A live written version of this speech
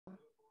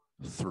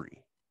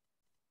3.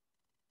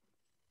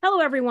 Hello,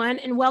 everyone,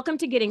 and welcome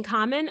to Getting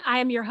Common. I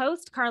am your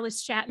host,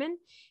 Carliss Chatman.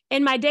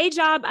 In my day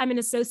job, I'm an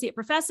associate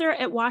professor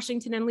at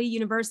Washington and Lee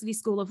University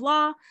School of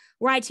Law,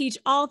 where I teach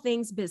all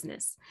things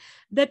business.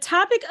 The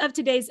topic of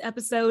today's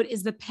episode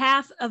is the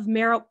path to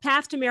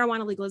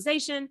marijuana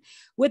legalization,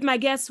 with my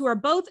guests who are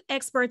both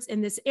experts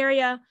in this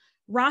area,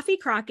 Rafi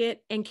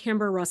Crockett and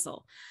Kimber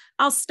Russell.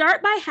 I'll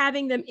start by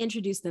having them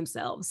introduce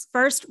themselves.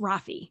 First,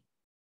 Rafi.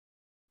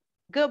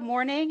 Good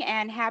morning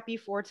and happy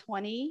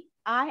 420.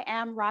 I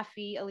am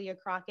Rafi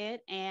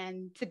Crockett,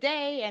 and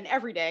today and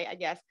every day, I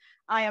guess,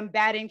 I am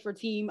batting for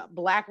team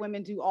Black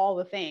women do all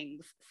the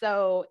things.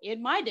 So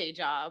in my day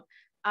job,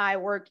 I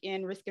work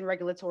in risk and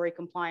regulatory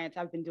compliance.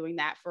 I've been doing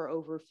that for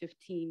over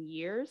 15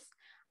 years.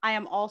 I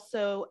am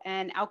also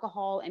an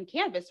alcohol and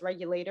cannabis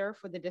regulator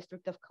for the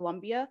District of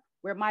Columbia,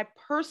 where my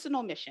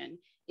personal mission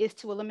is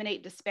to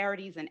eliminate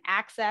disparities in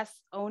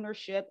access,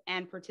 ownership,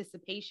 and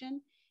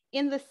participation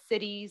in the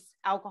city's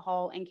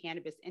alcohol and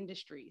cannabis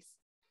industries.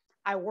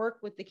 I work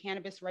with the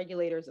Cannabis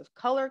Regulators of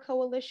Color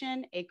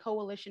Coalition, a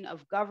coalition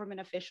of government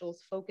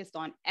officials focused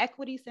on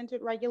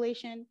equity-centered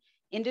regulation,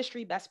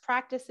 industry best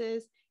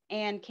practices,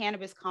 and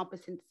cannabis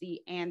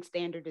competency and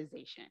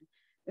standardization.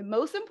 And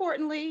most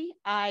importantly,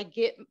 I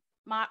get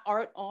my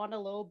art on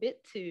a little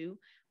bit too.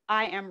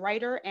 I am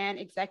writer and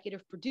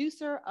executive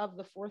producer of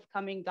the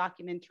forthcoming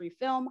documentary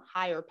film,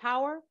 Higher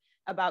Power,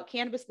 about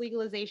cannabis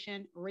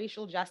legalization,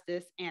 racial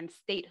justice, and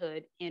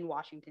statehood in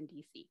Washington,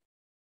 D.C.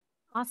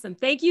 Awesome.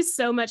 Thank you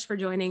so much for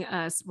joining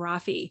us,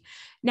 Rafi.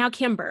 Now,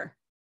 Kimber.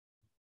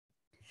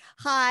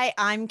 Hi,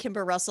 I'm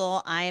Kimber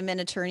Russell. I am an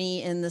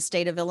attorney in the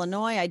state of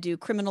Illinois. I do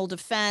criminal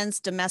defense,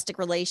 domestic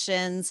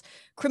relations,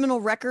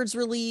 criminal records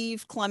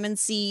relief,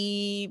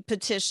 clemency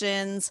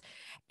petitions,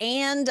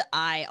 and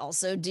I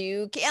also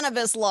do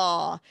cannabis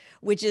law,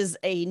 which is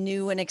a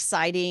new and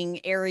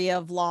exciting area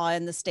of law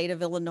in the state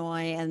of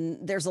Illinois. And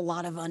there's a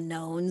lot of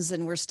unknowns,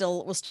 and we're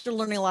still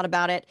learning a lot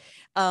about it.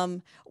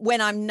 When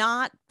I'm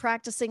not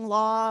practicing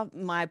law,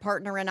 my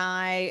partner and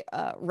I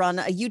run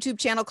a YouTube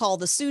channel called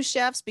The Sous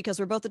Chefs, because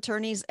we're both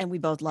attorneys and we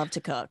both love to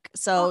cook.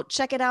 So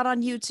check it out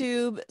on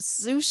YouTube,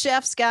 Sous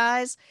Chefs,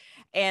 guys.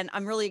 And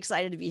I'm really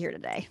excited to be here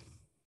today.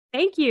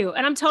 Thank you.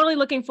 And I'm totally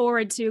looking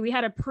forward to, we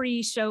had a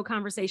pre-show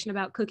conversation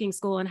about cooking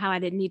school and how I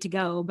didn't need to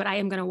go, but I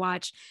am going to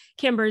watch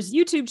Kimber's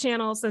YouTube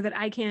channel so that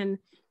I can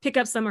pick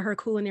up some of her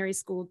culinary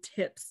school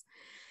tips.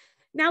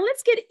 Now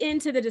let's get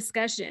into the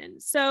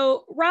discussion.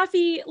 So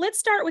Rafi, let's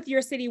start with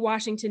your city,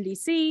 Washington,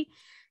 D.C.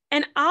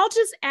 And I'll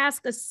just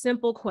ask a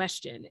simple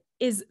question.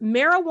 Is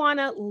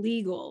marijuana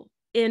legal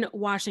in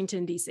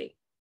Washington, D.C.?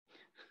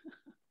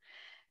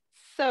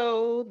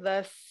 So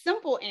the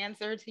simple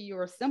answer to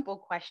your simple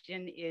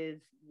question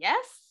is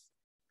yes.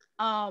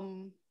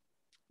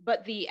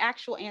 But the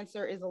actual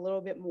answer is a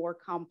little bit more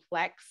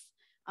complex.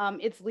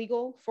 It's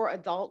legal for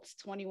adults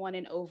 21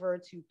 and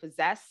over to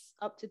possess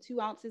up to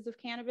 2 ounces of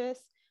cannabis.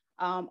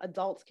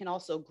 Adults can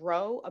also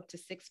grow up to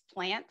 6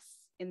 plants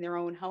in their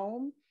own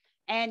home.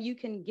 And you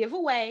can give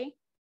away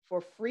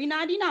for free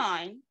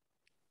 99,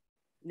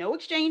 no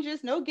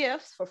exchanges, no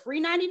gifts, for free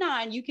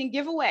 99, you can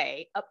give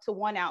away up to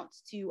 1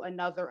 ounce to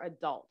another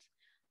adult.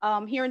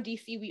 Here in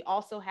DC, we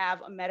also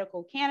have a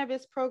medical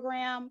cannabis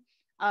program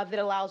that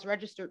allows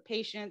registered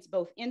patients,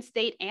 both in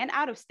state and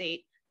out of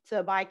state,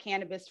 to buy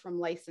cannabis from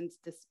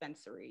licensed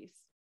dispensaries.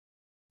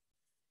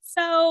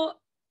 So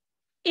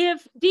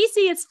if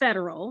DC is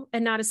federal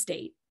and not a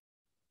state,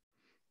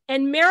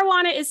 and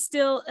marijuana is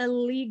still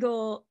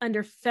illegal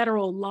under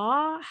federal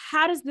law,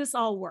 how does this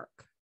all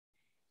work?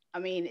 I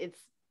mean,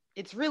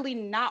 it's really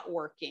not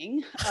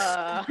working.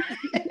 To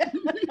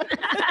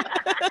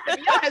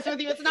be honest with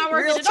you, it's not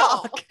working at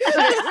all.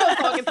 Real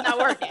talk, it's not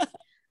working.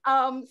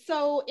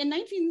 So in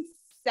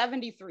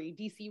 1973,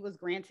 DC was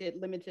granted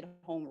limited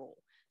home rule.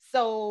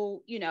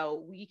 So,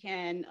 we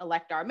can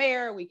elect our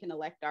mayor, we can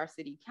elect our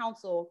city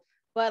council,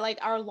 but like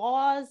our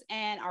laws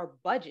and our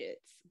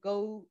budgets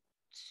go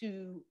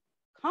to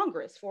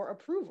Congress for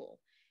approval.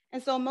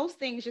 And so most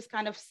things just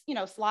kind of,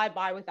 slide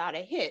by without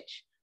a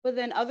hitch. But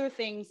then other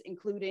things,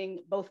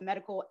 including both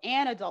medical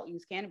and adult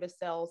use cannabis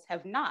sales,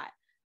 have not.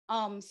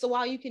 So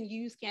while you can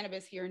use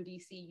cannabis here in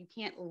DC, you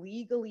can't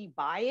legally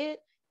buy it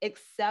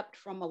except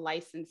from a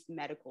licensed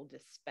medical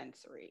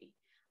dispensary.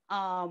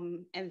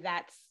 And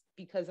that's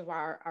because of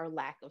our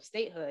lack of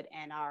statehood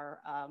and our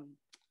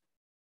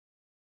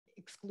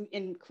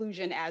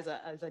inclusion as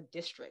a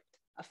district,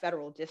 a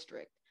federal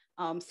district.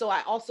 So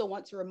I also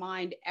want to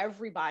remind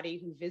everybody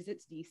who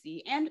visits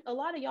DC, and a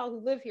lot of y'all who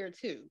live here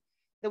too,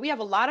 that we have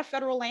a lot of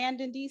federal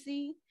land in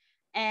DC,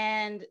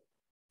 and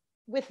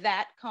with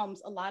that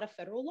comes a lot of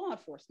federal law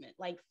enforcement.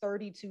 Like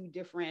 32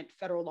 different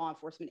federal law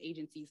enforcement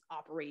agencies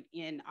operate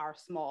in our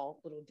small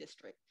little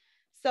district.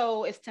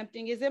 So as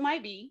tempting as it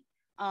might be,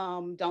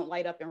 don't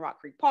light up in Rock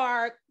Creek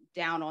Park,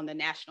 down on the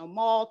National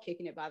Mall,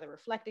 kicking it by the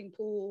reflecting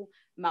pool,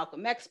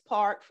 Malcolm X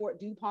Park, Fort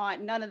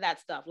DuPont, none of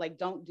that stuff. Like,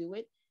 don't do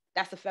it.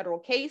 That's a federal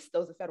case.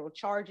 Those are federal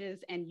charges,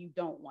 and you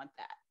don't want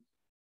that.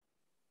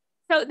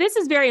 So this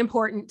is very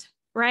important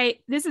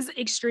right? This is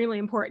extremely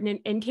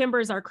important. And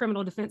Kimber's our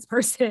criminal defense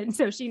person,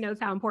 so she knows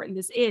how important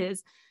this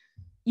is.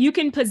 You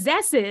can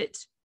possess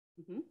it,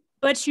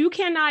 but you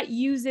cannot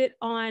use it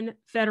on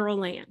federal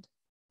land.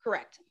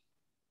 Correct.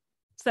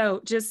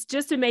 So just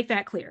to make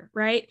that clear,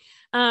 right?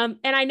 And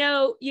I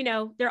know,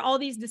 there are all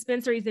these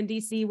dispensaries in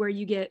DC where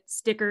you get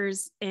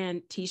stickers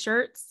and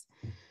T-shirts,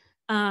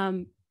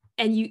 and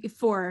you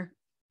for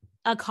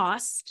a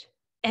cost,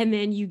 and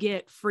then you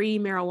get free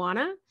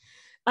marijuana.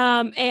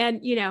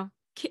 And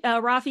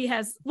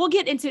Rafi we'll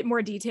get into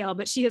more detail,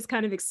 but she has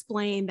kind of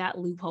explained that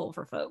loophole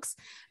for folks.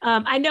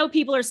 I know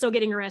people are still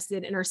getting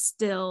arrested and are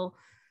still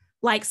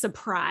like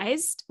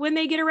surprised when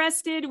they get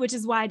arrested, which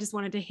is why I just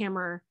wanted to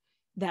hammer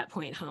that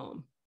point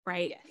home,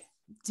 right?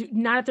 Yes.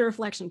 Not at the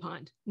reflection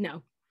pond.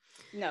 No,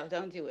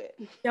 don't do it.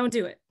 Don't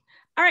do it.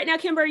 All right. Now,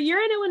 Kimber,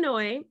 you're in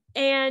Illinois,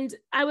 and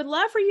I would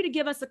love for you to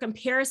give us a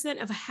comparison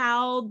of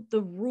how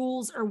the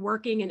rules are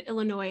working in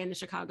Illinois and the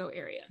Chicago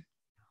area.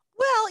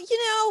 Well,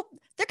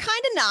 they're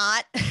kind of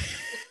not.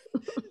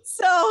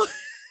 So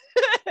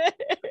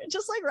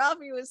just like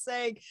Rafi was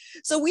saying,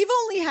 so we've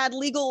only had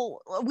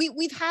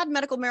we've had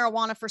medical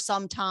marijuana for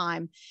some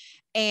time,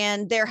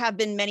 and there have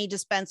been many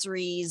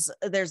dispensaries.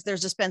 There's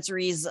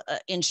dispensaries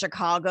in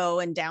Chicago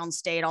and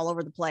downstate all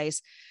over the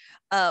place.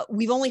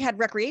 We've only had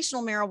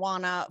recreational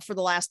marijuana for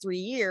the last 3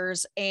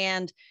 years.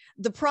 And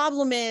the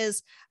problem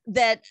is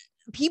that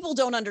people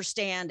don't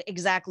understand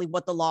exactly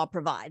what the law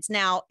provides.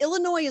 Now,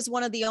 Illinois is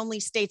one of the only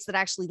states that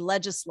actually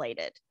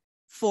legislated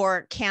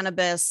for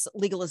cannabis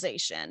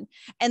legalization.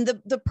 And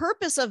the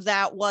purpose of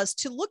that was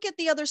to look at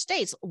the other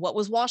states. What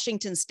was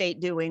Washington state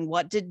doing?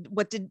 What did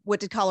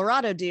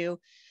Colorado do?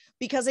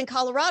 Because in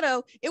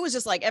Colorado, it was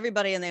just like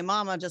everybody and their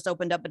mama just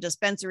opened up a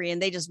dispensary,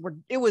 and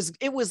it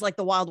was like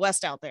the Wild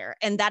West out there.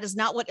 And that is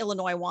not what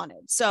Illinois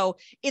wanted. So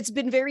it's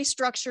been very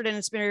structured, and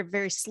it's been a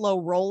very slow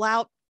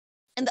rollout.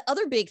 And the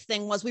other big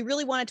thing was we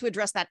really wanted to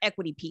address that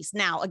equity piece.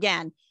 Now,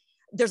 again,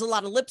 there's a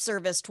lot of lip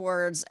service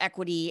towards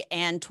equity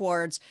and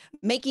towards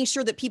making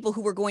sure that people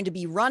who were going to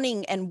be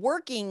running and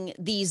working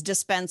these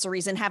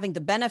dispensaries and having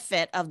the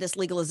benefit of this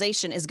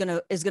legalization is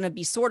going to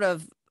be sort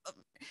of,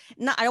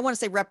 not, I don't want to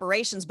say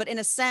reparations, but in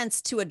a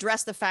sense to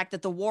address the fact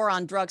that the war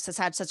on drugs has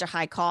had such a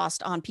high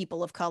cost on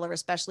people of color,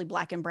 especially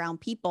Black and brown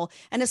people,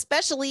 and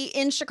especially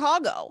in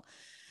Chicago.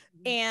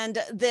 And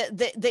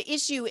the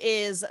issue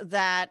is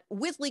that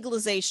with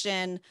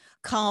legalization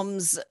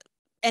comes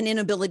an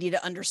inability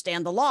to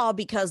understand the law,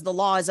 because the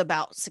law is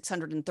about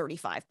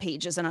 635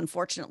 pages. And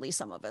unfortunately,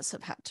 some of us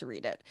have had to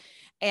read it.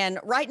 And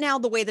right now,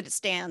 the way that it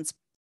stands,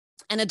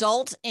 an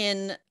adult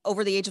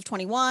over the age of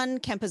 21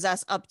 can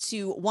possess up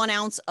to 1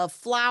 ounce of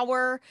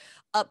flower,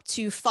 up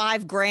to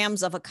 5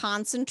 grams of a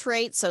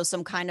concentrate. So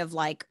some kind of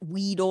like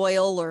weed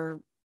oil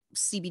or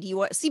CBD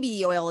oil.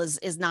 CBD oil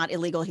is not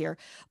illegal here,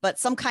 but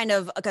some kind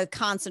of a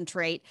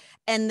concentrate.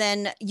 And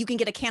then you can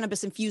get a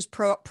cannabis infused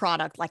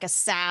product like a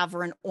salve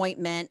or an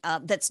ointment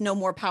that's no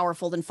more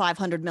powerful than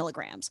 500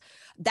 milligrams.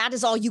 That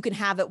is all you can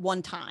have at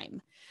one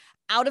time.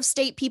 Out of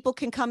state people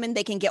can come in,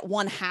 they can get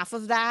 1/2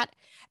 of that.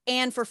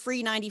 And for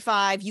free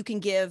 95, you can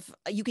give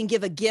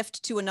a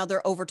gift to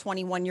another over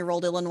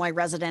 21-year-old Illinois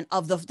resident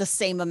of the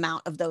same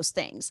amount of those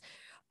things.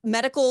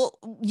 Medical,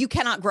 you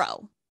cannot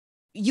grow.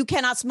 You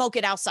cannot smoke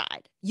it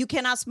outside. You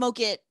cannot smoke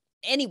it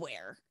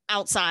anywhere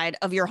outside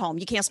of your home.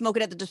 You can't smoke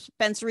it at the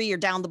dispensary or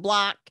down the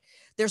block.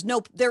 There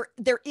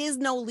is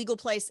no legal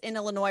place in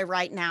Illinois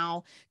right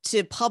now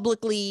to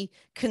publicly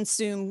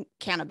consume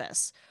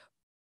cannabis.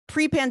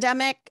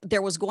 Pre-pandemic,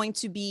 there was going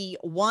to be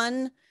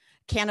one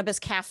cannabis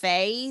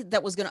cafe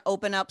that was going to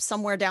open up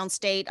somewhere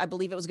downstate. I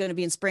believe it was going to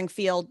be in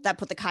Springfield. That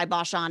put the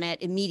kibosh on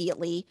it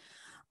immediately.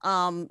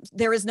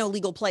 There is no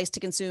legal place to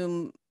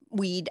consume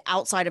weed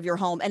outside of your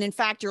home. And in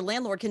fact, your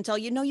landlord can tell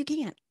you, no, you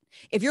can't.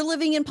 If you're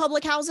living in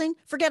public housing,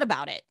 forget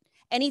about it.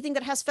 Anything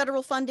that has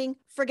federal funding,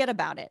 forget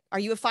about it. Are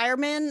you a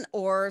fireman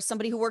or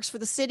somebody who works for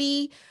the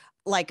city,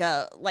 like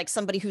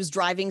somebody who's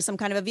driving some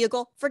kind of a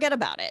vehicle? Forget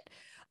about it.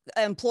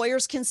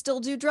 Employers can still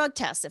do drug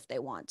tests if they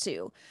want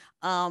to.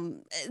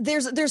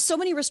 There's so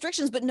many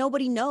restrictions, but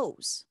nobody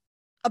knows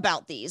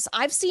about these.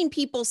 I've seen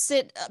people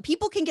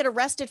can get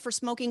arrested for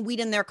smoking weed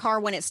in their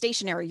car when it's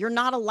stationary. You're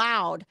not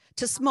allowed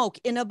to smoke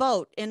in a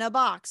boat, in a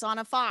box, on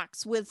a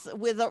fox with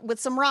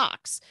some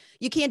rocks.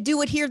 You can't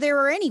do it here, there,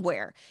 or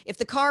anywhere. If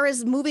the car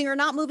is moving or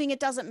not moving, it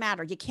doesn't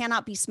matter. You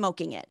cannot be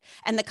smoking it.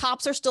 And the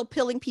cops are still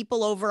pulling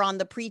people over on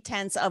the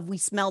pretense of we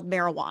smelled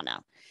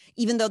marijuana,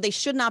 even though they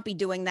should not be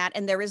doing that.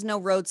 And there is no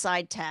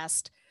roadside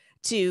test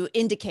to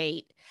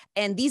indicate.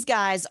 And these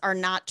guys are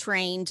not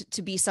trained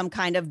to be some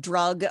kind of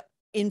drug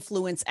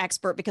influence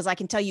expert, because I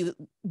can tell you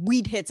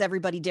weed hits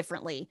everybody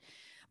differently.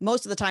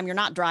 Most of the time you're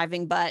not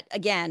driving, but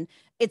again,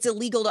 it's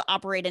illegal to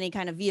operate any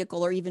kind of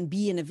vehicle or even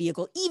be in a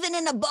vehicle, even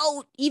in a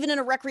boat, even in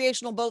a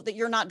recreational boat that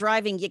you're not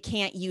driving. You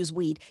can't use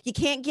weed. You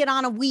can't get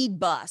on a weed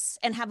bus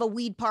and have a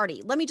weed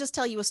party. Let me just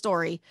tell you a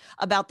story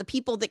about the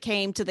people that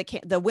came to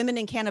the Women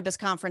in Cannabis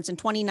conference in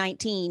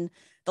 2019,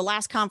 the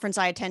last conference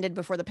I attended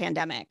before the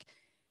pandemic.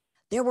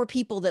 there were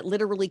people that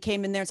literally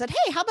came in there and said,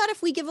 hey, how about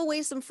if we give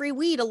away some free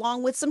weed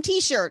along with some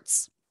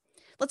t-shirts?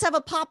 Let's have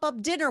a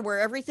pop-up dinner where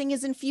everything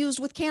is infused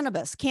with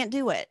cannabis. Can't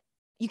do it.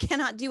 You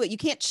cannot do it. You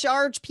can't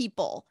charge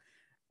people.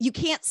 You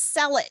can't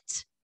sell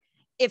it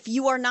if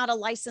you are not a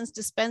licensed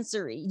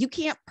dispensary. You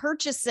can't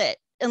purchase it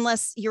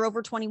unless you're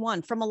over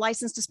 21 from a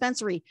licensed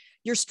dispensary.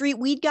 Your street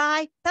weed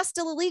guy, that's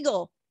still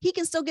illegal. He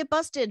can still get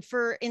busted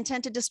for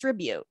intent to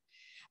distribute.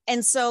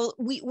 And so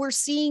we're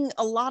seeing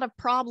a lot of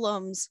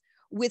problems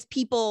with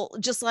people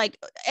just like,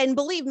 and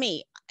believe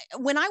me,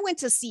 when I went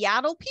to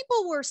Seattle,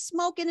 people were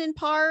smoking in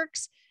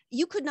parks.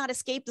 You could not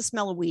escape the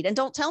smell of weed. And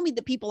don't tell me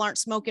that people aren't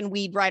smoking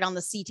weed right on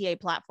the CTA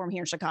platform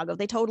here in Chicago.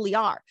 They totally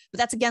are, but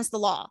that's against the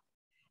law.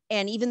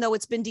 And even though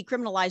it's been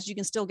decriminalized, you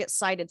can still get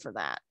cited for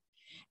that.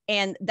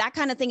 And that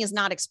kind of thing is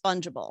not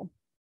expungible.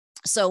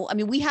 So, I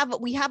mean, we have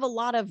a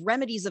lot of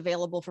remedies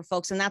available for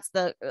folks, and that's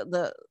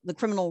the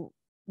criminal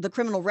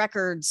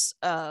records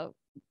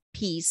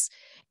piece,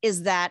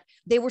 is that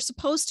they were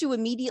supposed to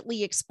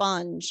immediately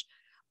expunge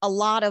a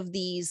lot of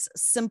these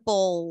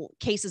simple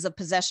cases of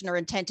possession or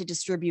intent to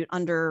distribute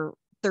under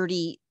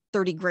 30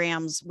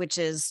 grams, which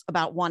is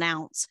about 1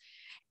 ounce.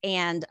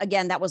 And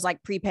again, that was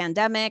like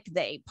pre-pandemic.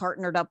 They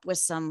partnered up with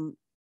some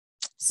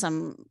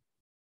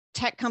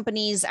tech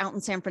companies out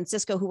in San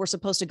Francisco who were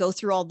supposed to go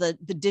through all the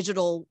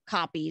digital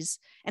copies.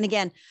 And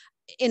again,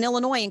 in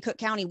Illinois, in Cook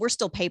County, we're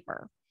still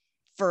paper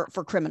for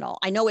criminal.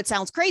 I know it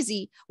sounds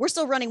crazy. We're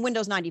still running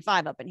Windows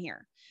 95 up in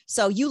here.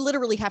 So you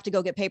literally have to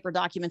go get paper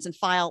documents and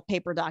file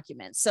paper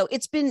documents. So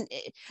it's been,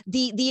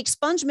 the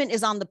expungement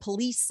is on the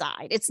police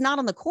side. It's not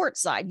on the court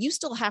side. You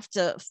still have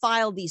to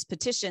file these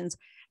petitions.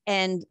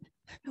 And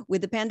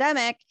with the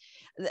pandemic,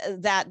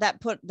 that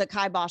put the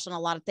kibosh on a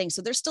lot of things.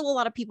 So there's still a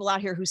lot of people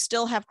out here who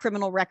still have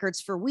criminal records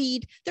for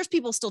weed. There's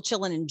people still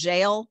chilling in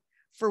jail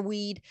for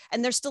weed.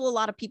 And there's still a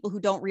lot of people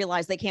who don't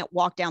realize they can't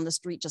walk down the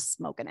street just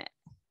smoking it.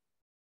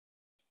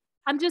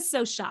 I'm just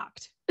so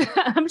shocked.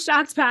 I'm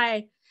shocked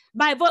by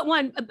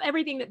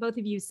everything that both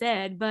of you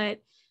said,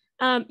 but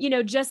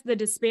just the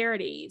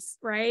disparities,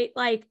 right?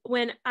 Like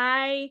when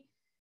you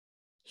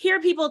hear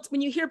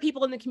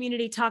people in the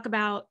community talk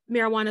about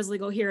marijuana is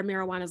legal here,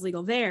 marijuana is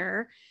legal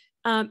there,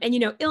 and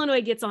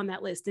Illinois gets on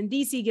that list, and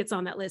DC gets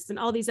on that list, and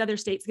all these other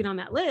states get on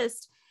that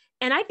list,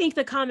 and I think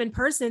the common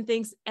person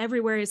thinks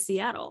everywhere is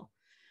Seattle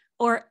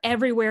or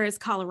everywhere is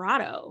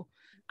Colorado.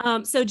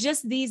 So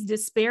just these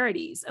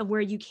disparities of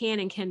where you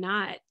can and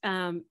cannot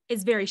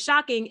is very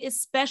shocking,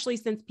 especially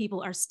since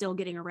people are still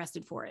getting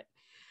arrested for it,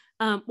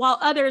 while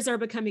others are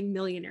becoming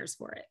millionaires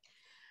for it.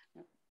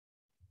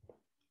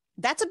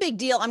 That's a big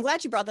deal. I'm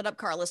glad you brought that up,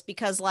 Carliss,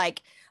 because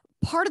like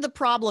part of the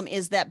problem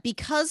is that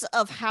because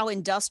of how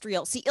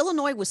industrial,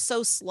 Illinois was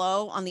so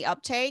slow on the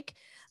uptake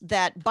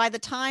that by the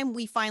time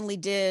we finally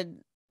did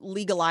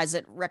legalize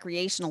it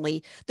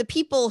recreationally, the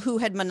people who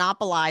had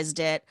monopolized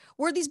it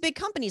were these big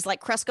companies like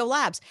Cresco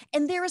Labs.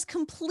 And there is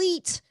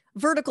complete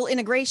vertical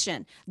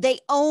integration.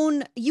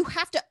 You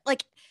have to,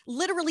 like,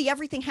 literally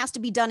everything has to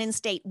be done in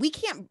state. We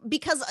can't,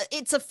 because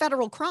it's a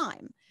federal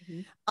crime.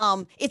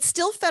 Mm-hmm. It's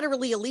still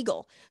federally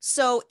illegal.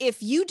 So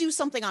if you do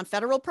something on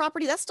federal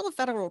property, that's still a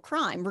federal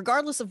crime,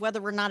 regardless of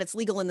whether or not it's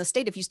legal in the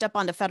state. If you step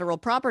onto federal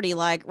property,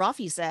 like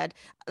Rafi said,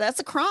 that's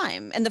a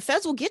crime, and the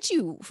feds will get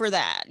you for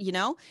that,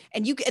 and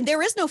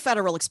there is no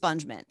federal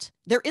expungement.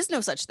 There is no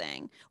such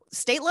thing.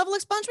 State level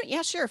expungement.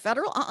 Yeah, sure.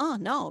 Federal.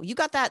 No, you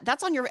got that.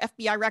 That's on your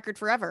FBI record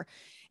forever.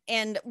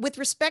 And with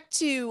respect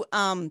to,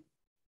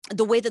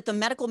 the way that the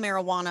medical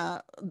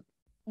marijuana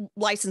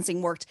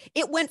licensing worked,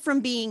 it went from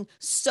being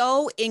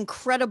so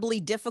incredibly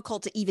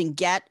difficult to even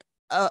get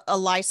a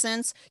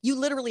license. You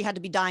literally had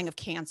to be dying of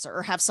cancer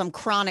or have some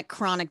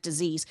chronic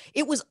disease.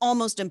 It was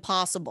almost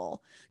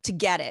impossible to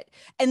get it.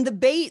 And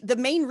the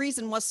main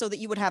reason was so that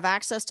you would have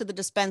access to the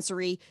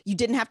dispensary. You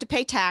didn't have to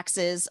pay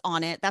taxes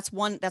on it. That's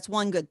one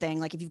good thing.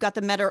 Like if you've got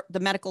the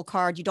medical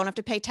card, you don't have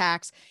to pay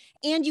tax,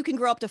 and you can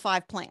grow up to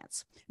 5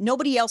 plants.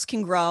 Nobody else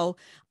can grow.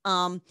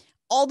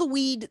 All the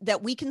weed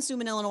that we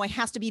consume in Illinois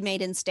has to be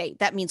made in state.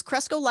 That means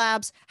Cresco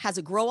Labs has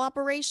a grow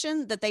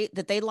operation that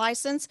they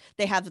license.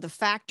 They have the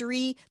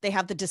factory, they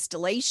have the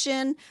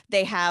distillation,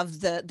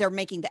 they're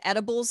making the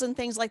edibles and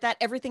things like that.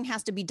 Everything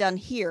has to be done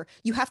here.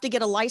 You have to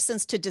get a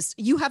license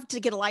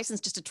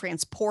just to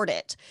transport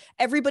it.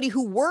 Everybody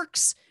who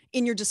works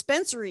in your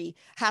dispensary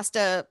has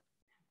to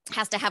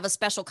have a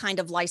special kind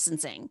of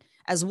licensing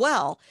as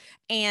well.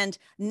 And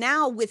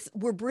now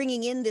we're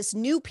bringing in this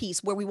new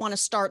piece where we want to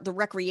start the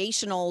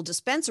recreational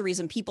dispensaries,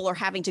 and people are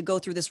having to go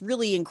through this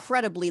really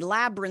incredibly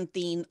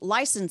labyrinthine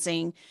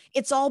licensing.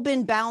 It's all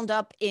been bound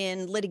up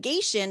in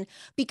litigation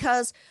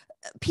because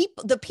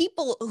the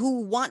people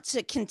who want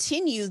to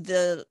continue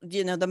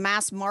the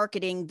mass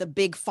marketing, the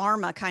big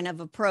pharma kind of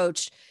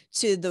approach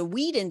to the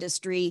weed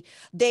industry,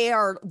 they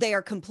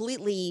are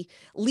completely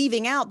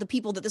leaving out the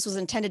people that this was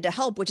intended to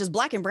help, which is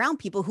Black and brown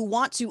people who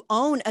want to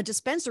own a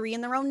dispensary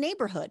in their own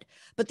neighborhood.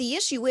 But the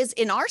issue is,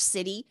 in our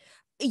city,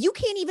 you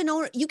can't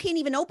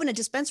even open a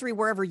dispensary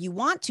wherever you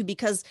want to,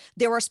 because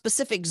there are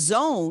specific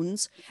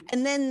zones.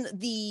 And then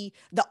the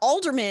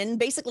alderman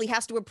basically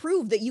has to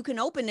approve that you can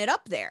open it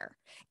up there.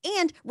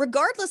 And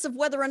regardless of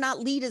whether or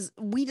not weed is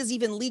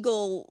even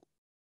legal,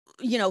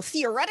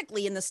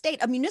 theoretically in the state,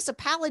 a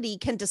municipality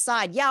can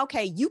decide, yeah,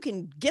 okay, you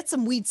can get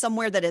some weed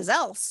somewhere that is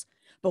else,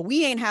 but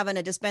we ain't having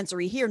a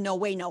dispensary here. No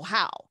way, no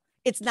how.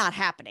 It's not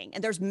happening.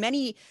 And there's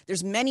many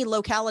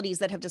localities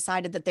that have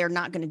decided that they're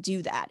not going to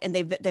do that. And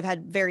they've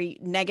had very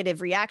negative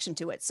reaction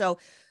to it. So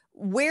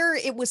where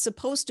it was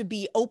supposed to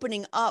be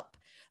opening up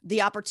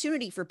the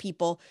opportunity for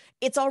people,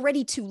 it's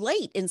already too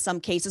late in some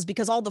cases,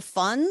 because all the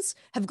funds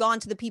have gone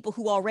to the people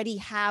who already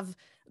have,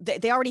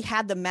 they already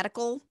had the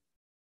medical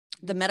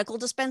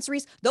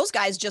dispensaries. Those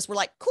guys just were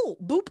like, cool,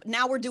 boop,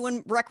 now we're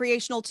doing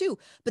recreational too.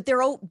 But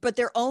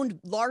they're owned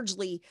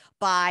largely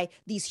by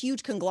these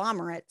huge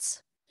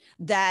conglomerates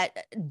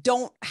that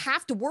don't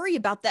have to worry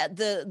about that,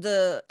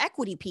 the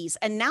equity piece.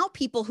 And now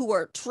people who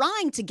are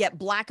trying to get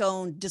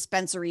Black-owned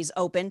dispensaries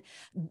open,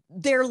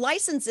 their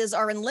licenses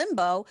are in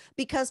limbo,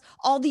 because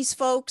all these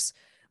folks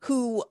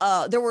who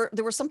there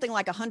were something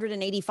like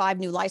 185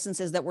 new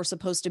licenses that were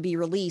supposed to be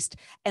released,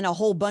 and a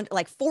whole bunch,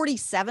 like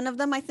 47 of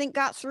them, I think,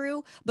 got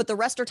through, but the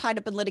rest are tied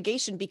up in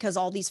litigation because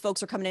all these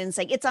folks are coming in and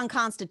saying it's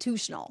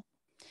unconstitutional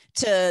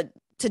to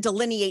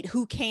delineate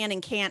who can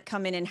and can't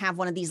come in and have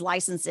one of these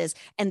licenses,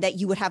 and that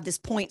you would have this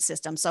point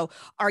system. So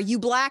are you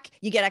Black?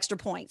 You get extra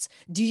points.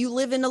 Do you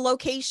live in a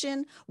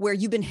location where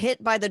you've been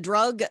hit by the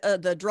drug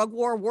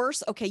war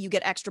worse? Okay, you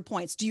get extra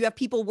points. Do you have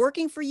people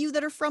working for you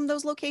that are from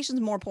those locations?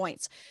 More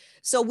points.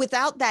 So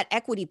without that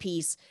equity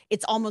piece,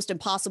 it's almost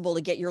impossible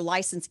to get your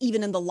license,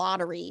 even in the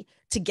lottery,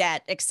 to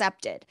get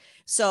accepted.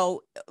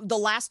 So the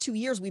last 2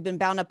 years we've been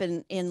bound up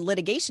in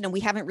litigation, and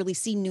we haven't really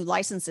seen new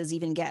licenses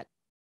even get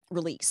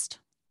released.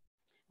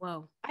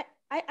 Whoa.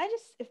 I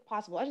just, if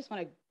possible, I just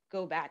want to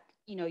go back.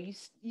 You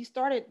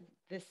started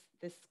this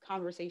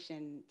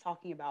conversation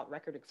talking about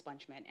record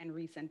expungement and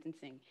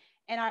resentencing.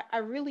 And I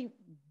really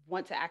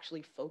want to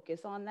actually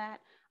focus on that,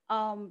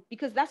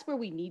 because that's where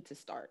we need to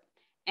start.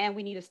 And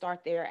we need to start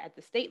there at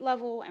the state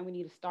level, and we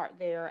need to start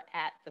there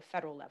at the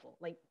federal level.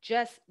 Like,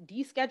 just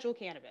deschedule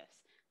cannabis,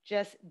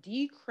 just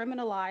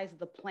decriminalize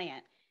the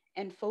plant,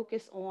 and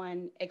focus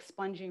on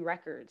expunging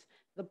records.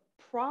 The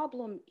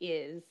problem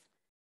is,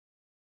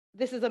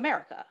 this is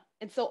America.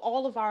 And so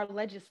all of our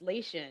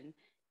legislation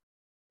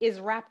is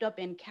wrapped up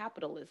in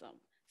capitalism.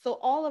 So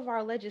all of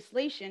our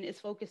legislation is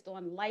focused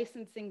on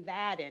licensing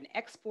that and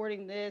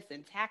exporting this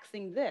and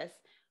taxing this,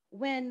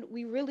 when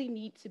we really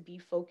need to be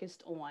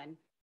focused on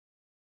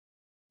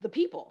the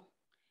people.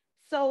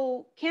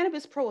 So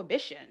cannabis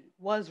prohibition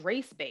was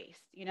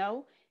race-based,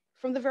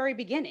 from the very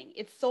beginning.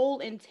 Its sole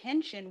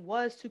intention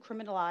was to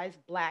criminalize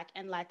Black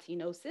and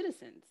Latino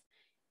citizens.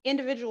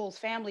 Individuals,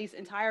 families,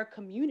 entire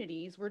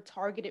communities were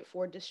targeted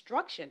for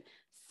destruction.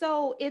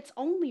 So it's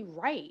only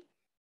right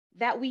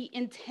that we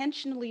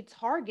intentionally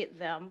target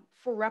them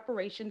for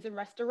reparations and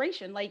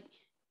restoration. Like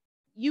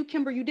you,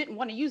 Kimber, you didn't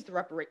want to use the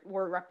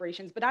word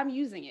reparations, but I'm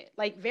using it,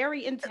 like,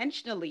 very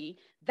intentionally.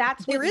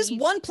 That's what there is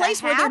one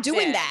place where they're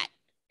doing that.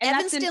 And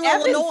Evanston,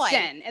 that's in Illinois.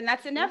 Evanston, and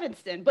that's in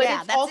Evanston. But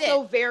yeah,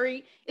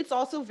 it's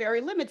also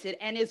very limited,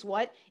 and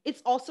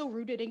it's also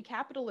rooted in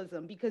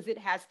capitalism, because it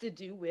has to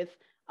do with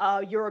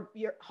your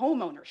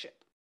home ownership.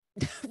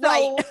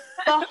 Right. So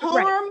the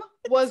harm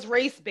was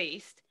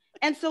race-based.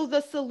 And so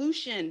the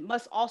solution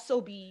must also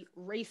be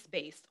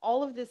race-based.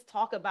 All of this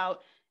talk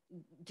about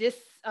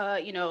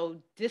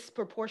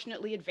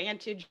disproportionately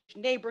advantaged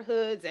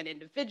neighborhoods and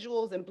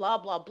individuals and blah,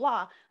 blah,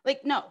 blah.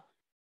 Like, no,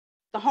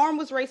 the harm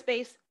was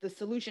race-based. The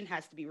solution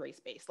has to be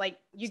race-based. Like,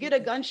 you get a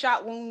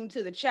gunshot wound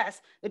to the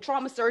chest, the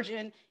trauma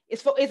surgeon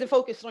isn't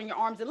focused on your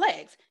arms and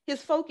legs.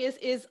 His focus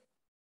is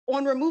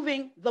on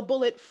removing the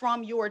bullet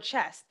from your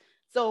chest.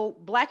 So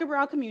Black and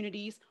brown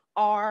communities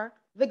are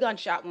the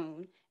gunshot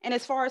wound. And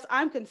as far as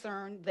I'm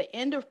concerned, the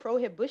end of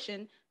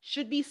prohibition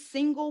should be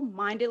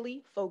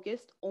single-mindedly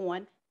focused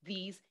on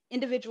these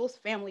individuals,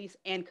 families,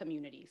 and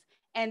communities.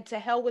 And to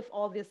hell with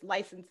all this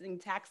licensing,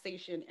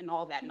 taxation, and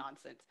all that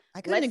nonsense.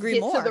 I couldn't agree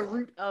more. Let's get to the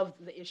root of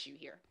the issue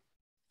here.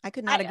 I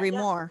could not agree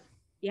more.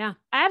 Yeah,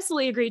 I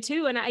absolutely agree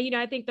too. And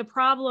I think the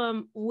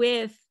problem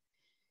with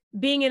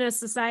being in a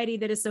society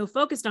that is so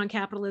focused on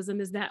capitalism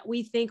is that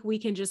we think we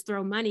can just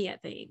throw money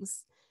at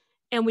things,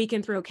 and we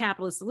can throw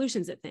capitalist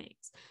solutions at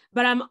things.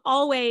 But I'm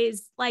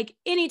always like,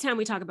 anytime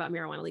we talk about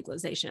marijuana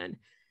legalization,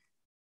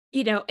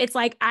 it's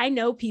like, I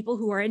know people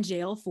who are in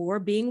jail for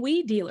being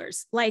weed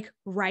dealers, like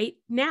right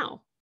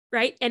now,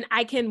 right? And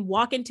I can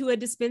walk into a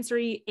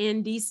dispensary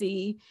in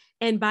DC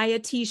and buy a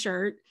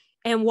t-shirt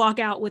and walk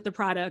out with the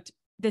product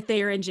that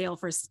they are in jail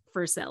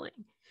for selling.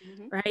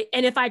 Mm-hmm. Right.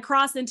 And if I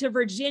cross into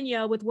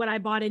Virginia with what I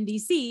bought in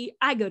DC,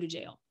 I go to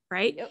jail.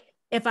 Right. Yep.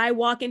 If I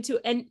walk into,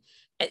 and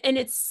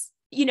it's,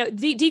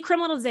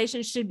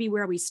 decriminalization should be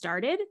where we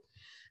started.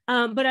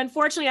 But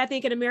unfortunately, I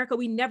think in America,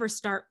 we never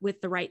start with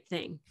the right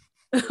thing.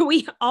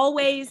 We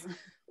always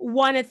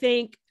want to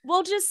think,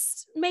 Well,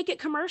 just make it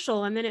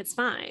commercial and then it's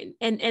fine,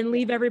 and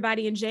leave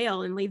everybody in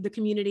jail and leave the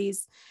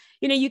communities.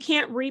 You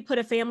can't re-put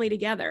a family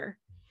together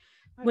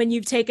when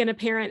you've taken a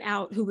parent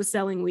out who was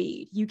selling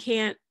weed. You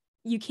can't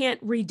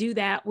redo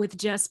that with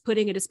just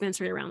putting a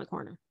dispensary around the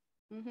corner.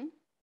 Mm-hmm.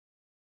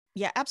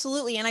 Yeah,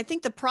 absolutely. And I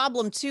think the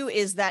problem too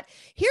is that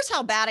here's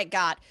how bad it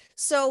got.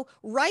 So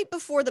right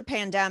before the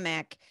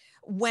pandemic,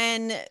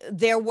 when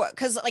there were,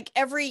 because like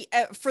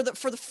for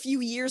the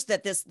few years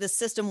that this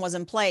system was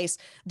in place,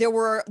 there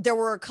were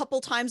a couple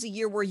times a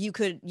year where you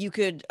could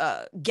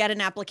get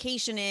an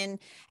application in,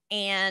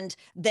 and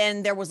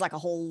then there was like a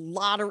whole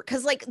lot of,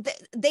 because like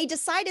they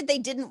decided they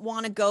didn't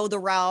want to go the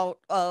route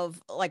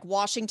of like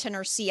Washington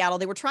or Seattle.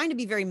 They were trying to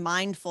be very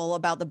mindful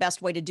about the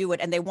best way to do it,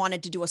 and they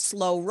wanted to do a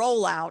slow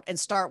rollout and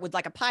start with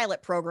like a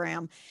pilot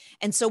program.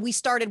 And so we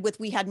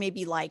had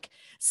maybe like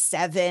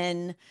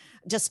 7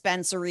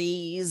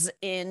 dispensaries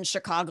in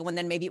Chicago, and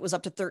then maybe it was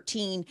up to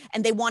 13,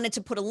 and they wanted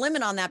to put a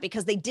limit on that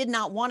because they did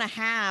not want to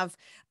have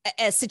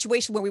a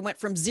situation where we went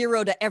from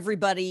 0 to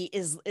everybody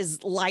is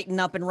lighting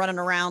up and running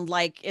around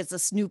like it's a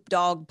Snoop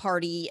Dogg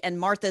party and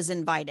Martha's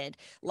invited.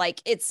 Like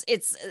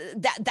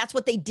that's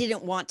what they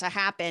didn't want to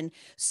happen.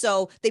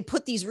 So they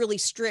put these really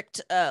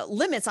strict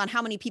limits on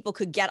how many people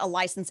could get a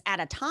license at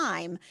a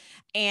time.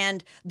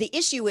 And the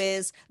issue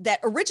is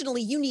that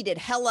originally you needed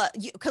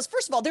because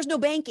first of all, there's no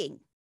banking.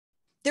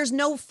 There's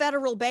no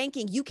federal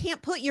banking. You can't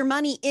put your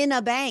money in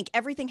a bank.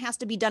 Everything has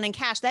to be done in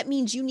cash. That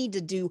means you need to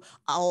do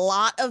a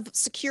lot of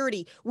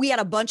security. We had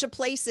a bunch of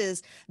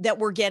places that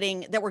were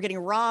getting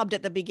robbed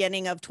at the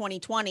beginning of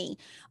 2020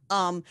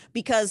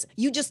 because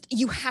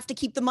you have to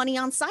keep the money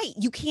on site.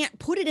 You can't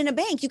put it in a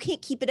bank. You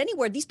can't keep it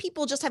anywhere. These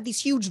people just have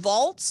these huge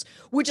vaults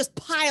with just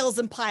piles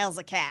and piles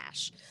of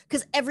cash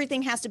because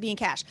everything has to be in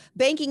cash.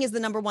 Banking is the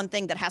number one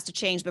thing that has to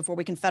change before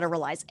we can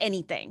federalize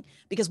anything,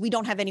 because we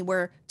don't have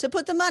anywhere to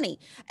put the money.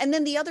 And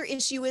then the other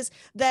issue is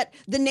that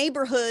the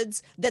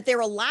neighborhoods that they're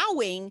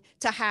allowing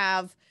to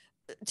have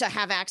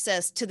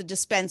access to the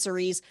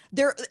dispensaries,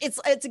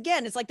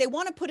 it's like they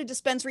want to put a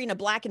dispensary in a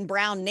black and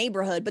brown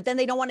neighborhood, but then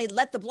they don't want to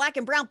let the black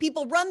and brown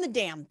people run the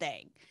damn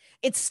thing.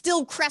 It's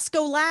still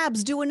Cresco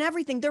Labs doing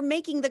everything. They're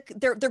making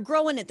they're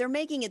growing it, they're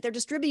making it, they're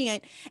distributing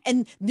it.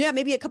 And yeah,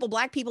 maybe a couple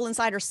black people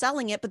inside are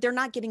selling it, but they're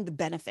not getting the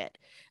benefit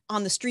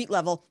on the street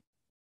level.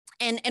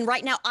 And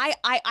right now,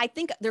 I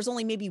think there's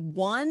only maybe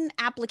one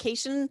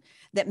application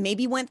that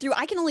maybe went through.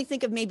 I can only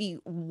think of maybe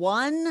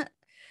one.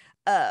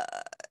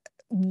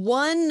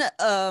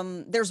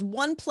 There's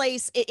one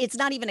place. It's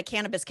not even a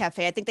cannabis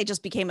cafe. I think they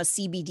just became a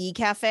CBD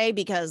cafe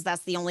because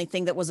that's the only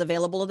thing that was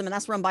available to them, and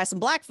that's run by some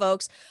black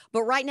folks.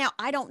 But right now,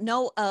 I don't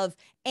know of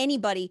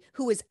anybody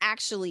who is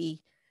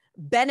actually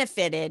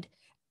benefited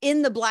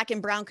in the black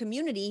and brown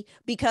community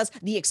because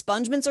the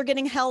expungements are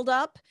getting held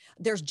up.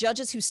 There's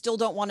judges who still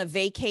don't want to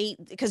vacate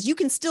because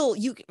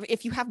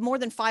if you have more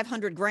than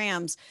 500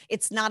 grams,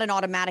 it's not an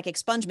automatic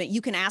expungement.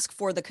 You can ask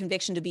for the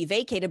conviction to be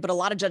vacated, but a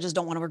lot of judges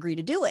don't want to agree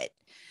to do it.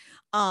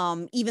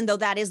 Even though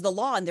that is the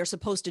law and they're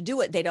supposed to do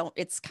it,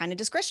 it's kind of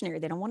discretionary.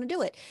 They don't want to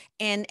do it.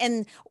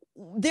 And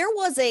there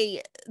was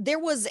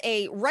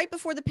a right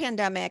before the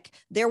pandemic,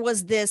 there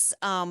was this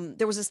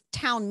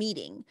town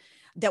meeting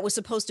that was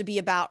supposed to be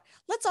about,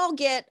 let's all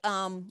get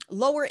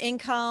lower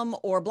income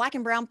or black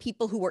and brown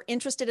people who were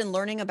interested in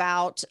learning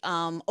about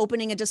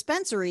opening a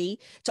dispensary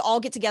to all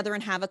get together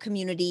and have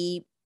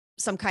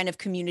some kind of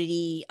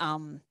community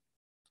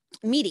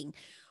meeting.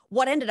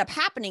 What ended up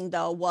happening,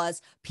 though,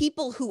 was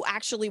people who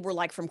actually were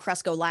like from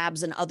Cresco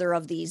Labs and other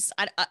of these,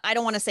 I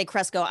don't want to say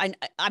Cresco,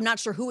 I'm not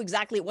sure who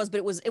exactly it was, but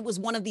it was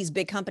one of these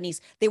big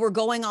companies. They were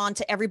going on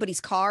to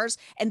everybody's cars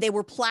and they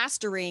were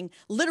plastering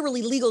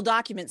literally legal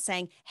documents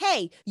saying,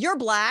 hey, you're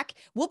black,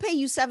 we'll pay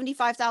you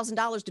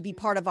 $75,000 to be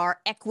part of our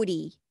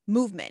equity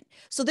movement.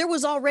 So there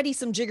was already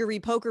some jiggery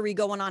pokery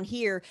going on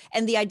here.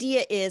 And the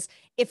idea is,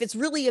 if it's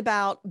really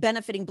about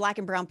benefiting black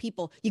and brown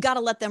people, you got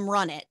to let them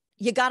run it.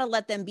 You got to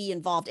let them be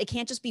involved. It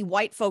can't just be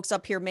white folks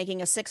up here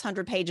making a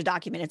 600-page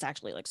document. It's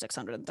actually like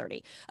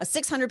 630, a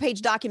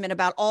 600-page document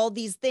about all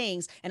these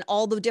things and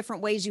all the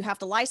different ways you have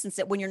to license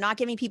it, when you're not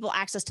giving people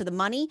access to the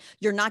money,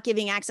 you're not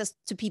giving access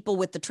to people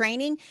with the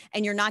training,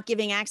 and you're not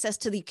giving access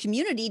to the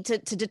community to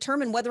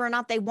determine whether or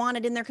not they want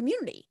it in their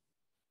community.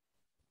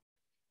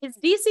 Is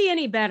DC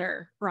any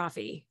better,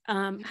 Rafi?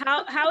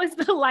 How is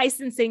the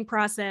licensing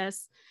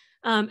process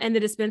and the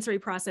dispensary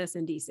process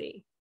in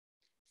DC?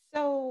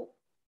 So,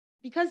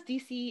 because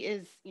DC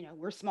is,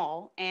 we're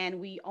small and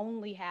we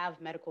only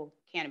have medical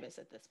cannabis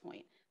at this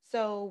point.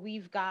 So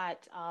we've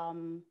got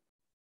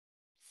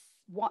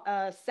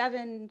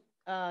 7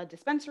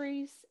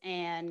 dispensaries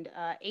and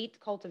 8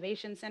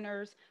 cultivation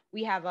centers.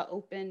 We have an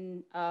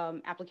open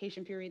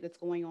application period that's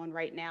going on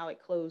right now.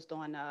 It closed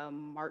on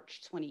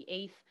March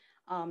 28th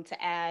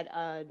to add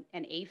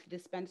an 8th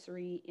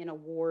dispensary in a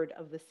ward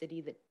of the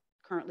city that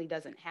currently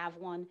doesn't have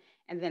one,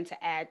 and then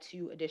to add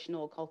 2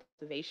 additional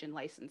cultivation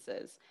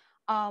licenses.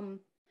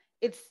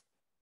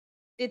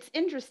 It's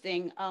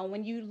interesting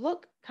when you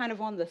look kind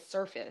of on the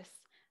surface.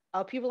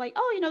 People are like,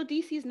 oh,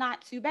 DC's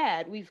not too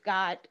bad. We've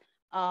got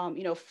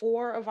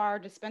 4 of our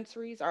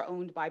dispensaries are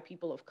owned by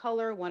people of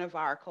color. One of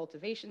our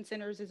cultivation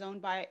centers is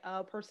owned by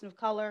a person of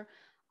color.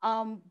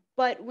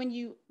 But when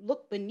you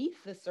look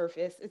beneath the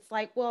surface, it's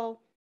like,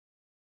 well,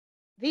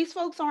 these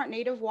folks aren't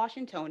native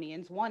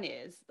Washingtonians. One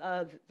is,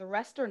 the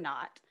rest are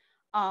not.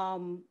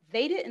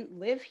 They didn't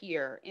live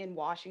here in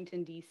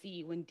Washington,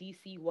 D.C. when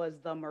D.C. was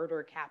the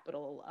murder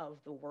capital of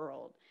the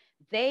world.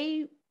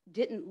 They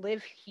didn't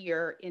live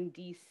here in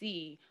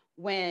D.C.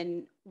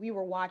 when we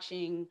were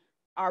watching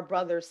our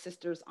brothers,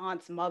 sisters,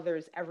 aunts,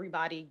 mothers,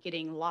 everybody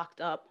getting locked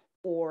up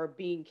or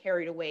being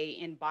carried away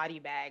in body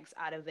bags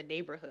out of the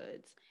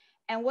neighborhoods.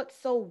 And what's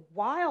so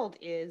wild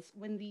is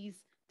when these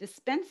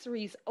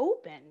dispensaries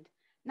opened,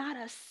 not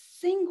a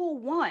single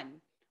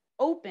one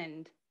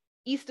opened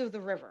east of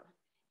the river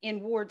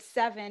in Ward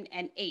 7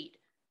 and 8,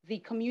 the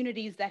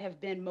communities that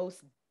have been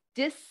most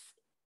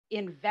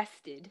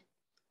disinvested,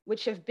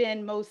 which have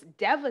been most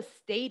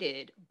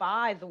devastated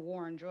by the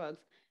war on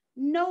drugs.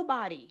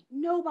 Nobody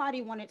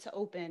wanted to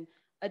open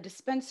a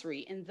dispensary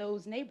in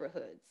those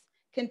neighborhoods,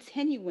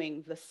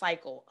 continuing the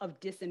cycle of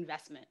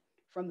disinvestment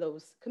from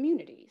those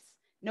communities.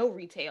 No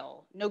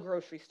retail, no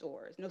grocery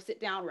stores, no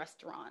sit-down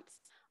restaurants,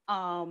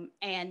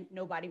 and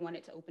nobody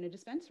wanted to open a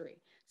dispensary.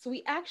 So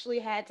we actually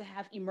had to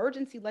have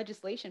emergency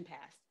legislation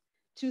passed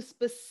to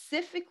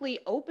specifically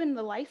open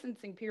the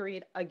licensing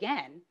period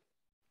again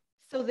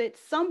so that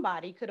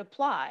somebody could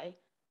apply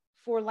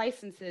for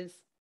licenses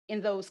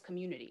in those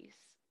communities.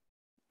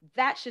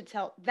 That should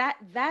tell,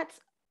 that's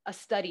a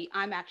study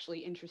I'm actually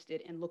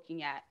interested in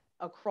looking at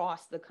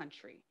across the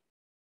country.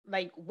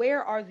 Like,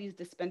 where are these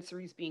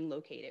dispensaries being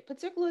located,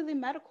 particularly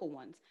medical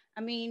ones?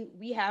 I mean,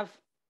 we have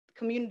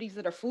communities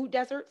that are food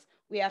deserts.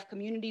 We have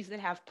communities that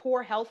have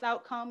poor health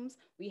outcomes.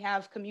 We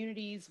have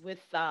communities with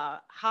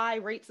high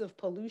rates of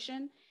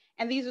pollution.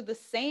 And these are the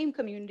same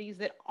communities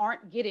that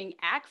aren't getting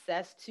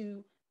access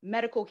to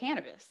medical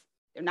cannabis.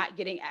 They're not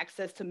getting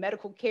access to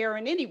medical care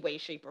in any way,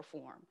 shape, or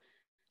form.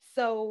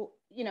 So,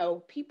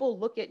 people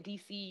look at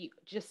DC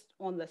just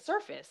on the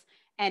surface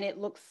and it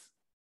looks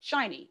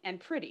shiny and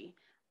pretty.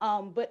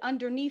 But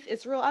underneath,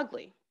 it's real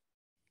ugly.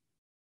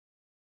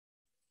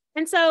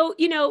 And so,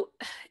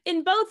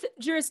 in both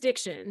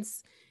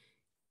jurisdictions,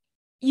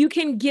 you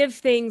can give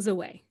things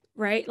away,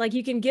 right? Like,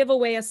 you can give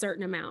away a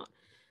certain amount.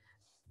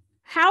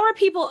 How are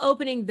people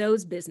opening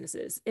those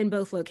businesses in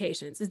both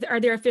locations? Are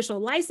there official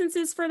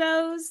licenses for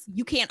those?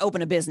 You can't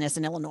open a business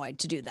in Illinois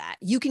to do that.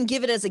 You can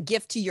give it as a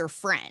gift to your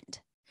friend.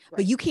 Right.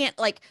 But you can't,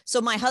 like,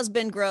 so my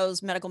husband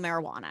grows medical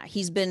marijuana.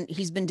 He's been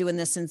doing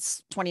this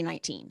since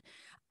 2019.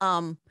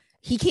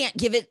 He can't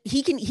give it,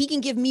 he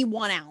can give me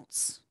 1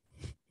 ounce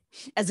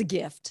as a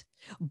gift,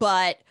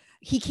 but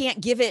he can't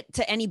give it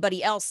to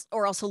anybody else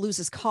or else he'll lose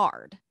his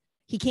card.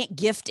 He can't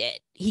gift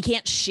it. He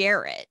can't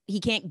share it. He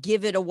can't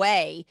give it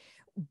away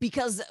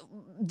because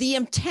the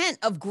intent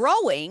of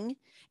growing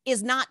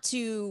is not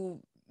to,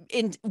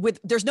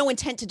 there's no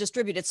intent to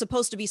distribute. It's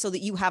supposed to be so that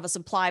you have a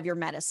supply of your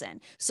medicine.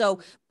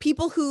 So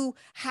people who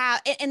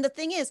have, and the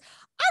thing is,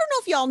 I don't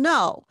know if y'all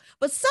know,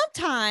 but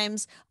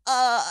sometimes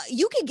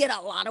you can get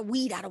a lot of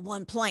weed out of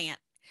one plant,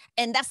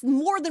 and that's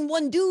more than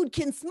one dude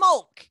can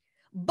smoke.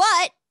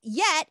 But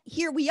yet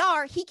here we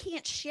are, he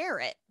can't share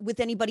it with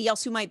anybody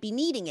else who might be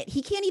needing it.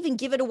 He can't even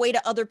give it away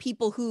to other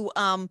people who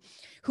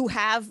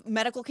have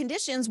medical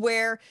conditions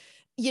where,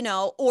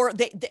 or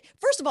they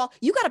first of all,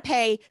 you got to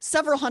pay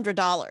several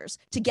 $100s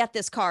to get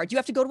this card. You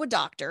have to go to a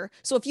doctor.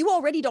 So if you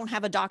already don't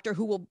have a doctor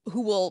who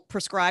will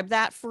prescribe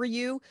that for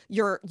you,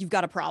 you've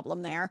got a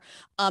problem there.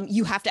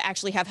 You have to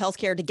actually have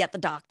healthcare to get the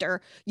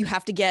doctor. You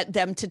have to get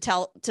them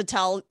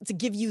to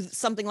give you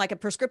something like a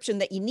prescription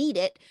that you need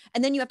it.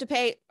 And then you have to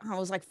pay, it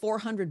was like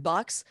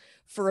 $400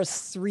 for a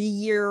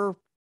 3-year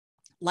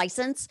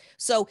license.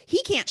 So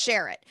he can't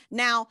share it.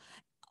 Now,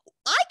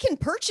 I can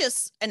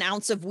purchase an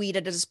ounce of weed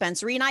at a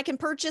dispensary and I can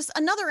purchase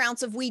another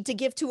ounce of weed to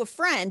give to a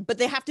friend, but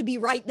they have to be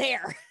right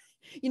there.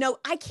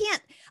 I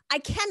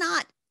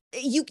cannot,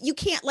 you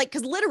can't, like,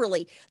 cause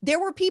literally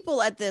there were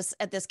people at this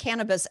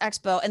cannabis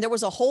expo and there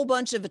was a whole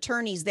bunch of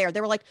attorneys there.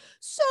 They were like,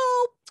 so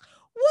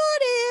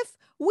what if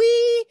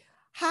we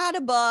had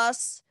a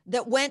bus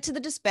that went to the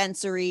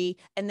dispensary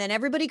and then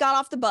everybody got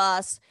off the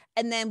bus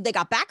and then they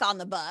got back on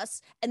the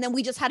bus and then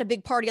we just had a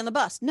big party on the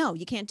bus? No,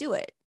 you can't do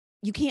it.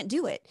 You can't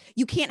do it.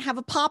 You can't have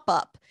a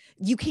pop-up.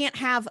 You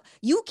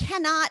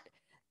cannot,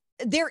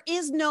 there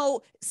is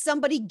no,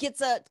 somebody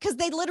gets because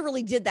they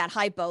literally did that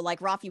hypo, like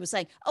Rafi was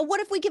saying, oh, what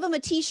if we give them a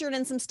t-shirt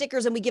and some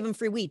stickers and we give them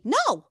free weed?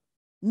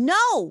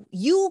 No,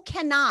 you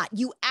cannot.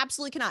 You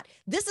absolutely cannot.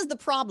 This is the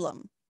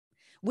problem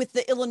with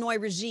the Illinois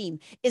regime,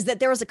 is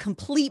that there is a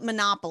complete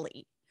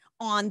monopoly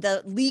on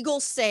the legal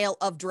sale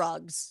of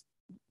drugs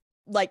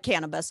like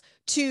cannabis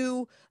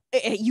you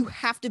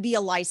have to be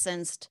a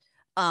licensed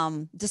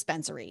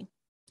dispensary.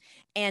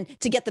 And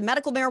to get the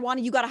medical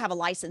marijuana, you got to have a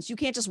license. You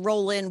can't just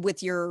roll in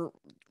with your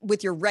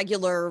with your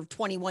regular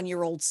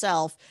 21-year-old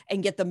self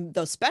and get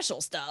the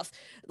special stuff.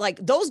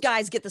 Like those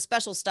guys get the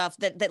special stuff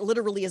that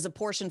literally is a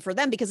portion for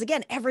them, because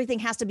again, everything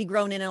has to be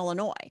grown in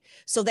Illinois.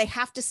 So they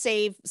have to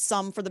save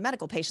some for the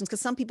medical patients,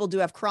 because some people do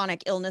have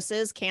chronic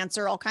illnesses,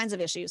 cancer, all kinds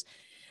of issues.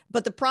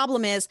 But the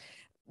problem is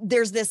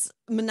there's this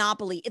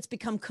monopoly. It's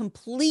become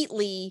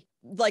completely,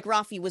 like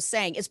Rafi was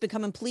saying, it's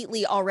become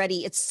completely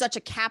already, it's such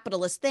a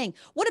capitalist thing.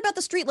 What about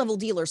the street level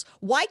dealers?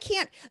 Why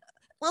can't,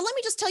 well, let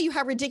me just tell you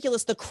how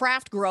ridiculous the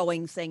craft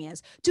growing thing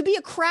is. To be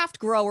a craft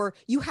grower,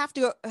 you have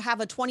to have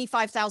a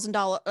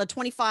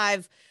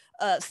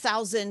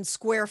 $25,000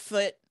 square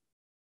foot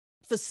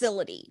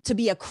facility to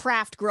be a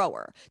craft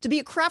grower. To be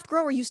a craft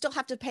grower, you still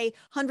have to pay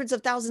hundreds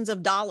of thousands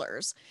of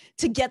dollars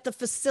to get the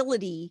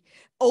facility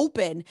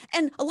open.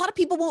 And a lot of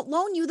people won't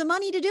loan you the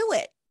money to do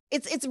it.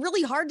 It's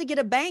really hard to get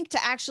a bank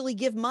to actually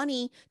give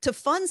money to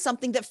fund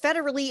something that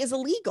federally is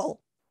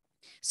illegal.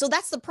 So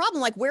that's the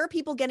problem. Like, where are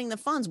people getting the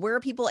funds? Where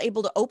are people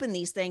able to open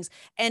these things?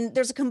 And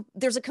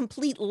there's a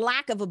complete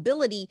lack of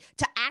ability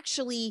to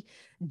actually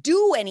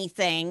do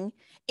anything.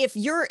 If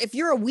you're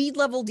a weed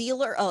level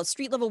dealer, a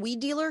street level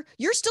weed dealer,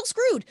 you're still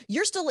screwed.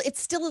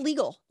 It's still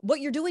illegal. What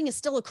you're doing is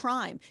still a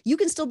crime. You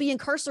can still be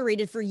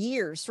incarcerated for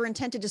years for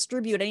intent to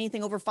distribute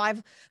anything over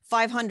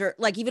 500,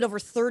 like even over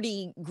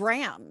 30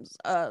 grams,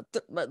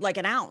 like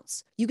an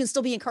ounce. You can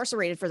still be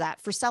incarcerated for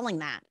that, for selling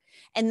that.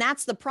 And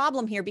that's the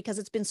problem here, because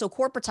it's been so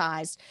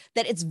corporatized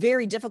that it's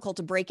very difficult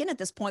to break in at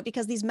this point,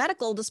 because these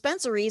medical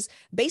dispensaries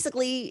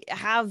basically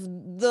have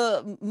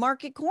the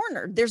market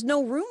cornered. There's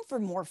no room for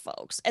more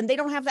folks, and they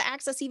don't have the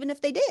access even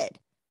if they did.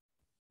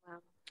 Wow.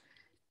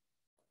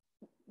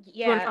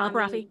 Yeah,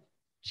 Rafi?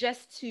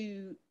 Just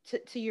to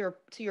your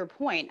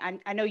point,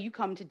 I know you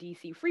come to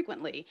DC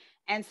frequently,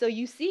 and so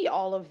you see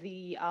all of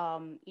the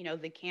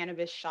the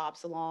cannabis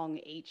shops along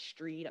H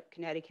Street, up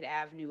Connecticut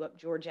Avenue, up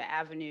Georgia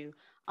Avenue.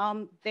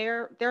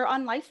 They're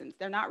unlicensed.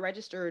 They're not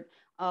registered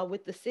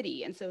with the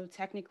city, and so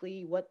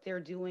technically, what they're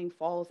doing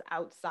falls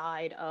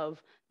outside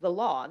of the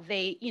law.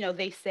 They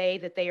say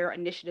that they are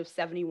Initiative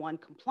 71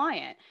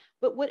 compliant,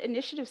 but what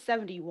Initiative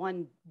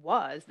 71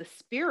 was, the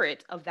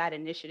spirit of that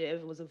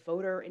initiative was a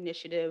voter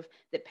initiative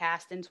that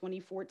passed in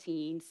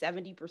 2014.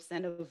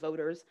 70% of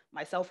voters,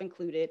 myself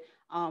included,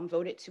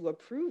 voted to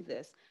approve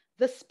this.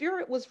 The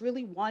spirit was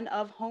really one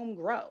of home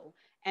grow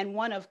and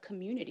one of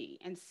community.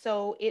 And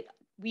so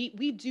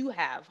we do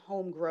have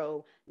home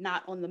grow,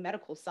 not on the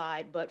medical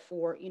side, but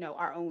for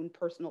our own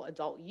personal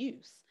adult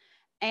use.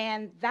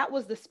 And that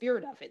was the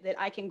spirit of it, that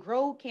I can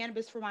grow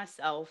cannabis for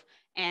myself,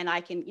 and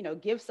I can,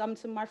 give some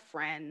to my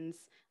friends,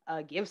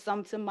 give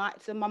some to my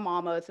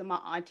mama, to my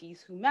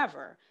aunties,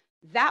 whomever.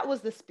 That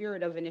was the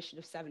spirit of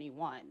Initiative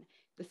 71.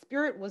 The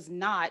spirit was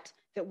not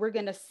that we're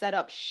going to set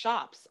up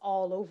shops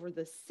all over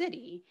the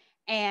city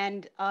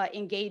and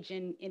engage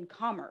in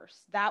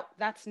commerce.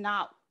 That's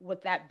not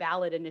what that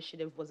ballot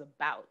initiative was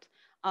about.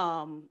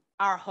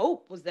 Our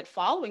hope was that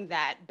following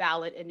that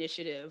ballot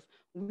initiative,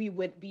 we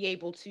would be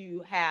able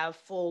to have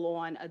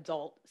full-on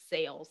adult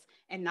sales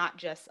and not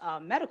just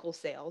medical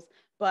sales.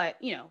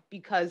 But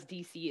because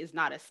DC is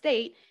not a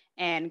state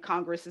and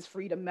Congress is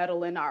free to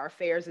meddle in our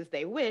affairs as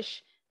they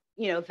wish,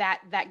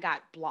 that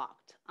got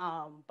blocked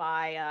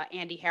by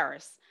Andy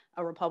Harris,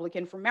 a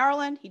Republican from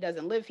Maryland. He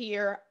doesn't live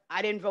here.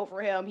 I didn't vote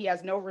for him. He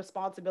has no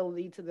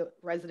responsibility to the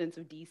residents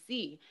of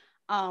DC.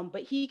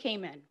 But he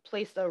came in,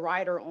 placed a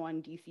rider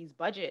on DC's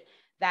budget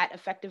that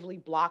effectively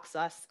blocks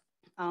us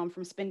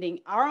from spending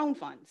our own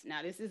funds.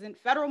 Now, this isn't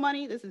federal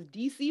money. This is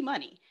DC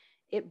money.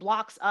 It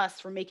blocks us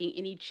from making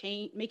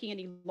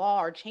any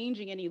law or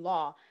changing any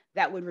law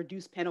that would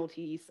reduce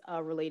penalties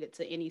related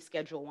to any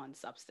Schedule I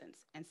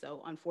substance. And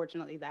so,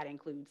 unfortunately, that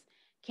includes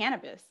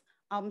cannabis.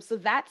 So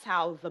that's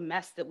how the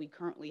mess that we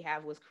currently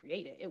have was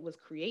created. It was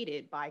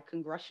created by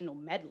congressional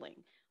meddling.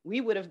 We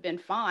would have been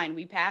fine.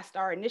 We passed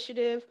our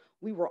initiative.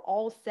 We were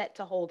all set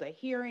to hold a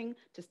hearing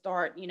to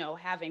start,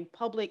 having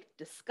public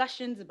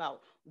discussions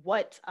about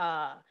what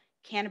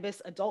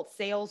cannabis adult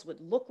sales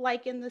would look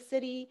like in the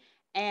city.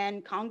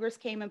 And Congress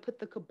came and put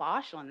the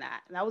kibosh on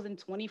that. And that was in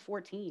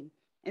 2014.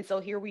 And so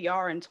here we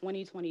are in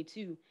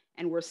 2022,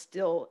 and we're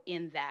still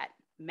in that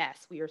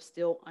mess. We are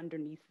still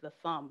underneath the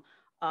thumb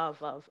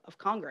of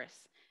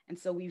Congress. And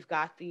so we've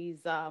got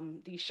these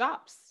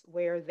shops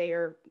where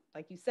they're,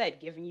 like you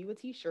said, giving you a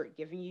T-shirt,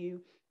 giving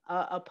you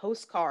a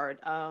postcard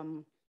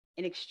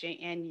in exchange,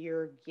 and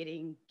you're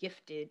getting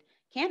gifted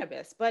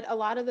cannabis. But a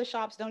lot of the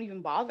shops don't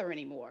even bother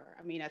anymore.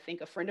 I mean, I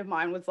think a friend of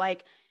mine was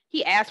like,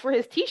 he asked for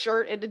his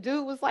T-shirt, and the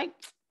dude was like,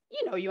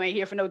 you ain't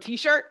here for no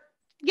T-shirt.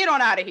 Get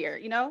on out of here,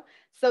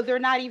 So they're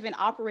not even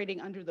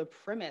operating under the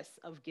premise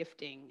of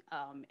gifting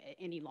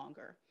any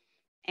longer.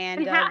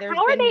 And there's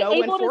how are been they no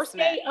able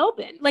enforcement. to stay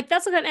open? Like,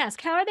 that's what I'm gonna ask.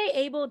 How are they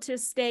able to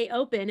stay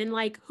open? And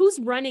like, who's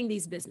running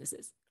these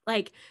businesses?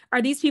 Like,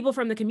 are these people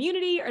from the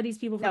community? Are these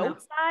people from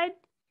outside?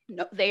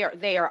 No, they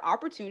are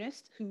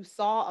opportunists who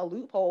saw a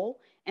loophole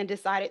and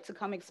decided to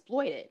come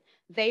exploit it.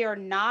 They are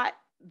not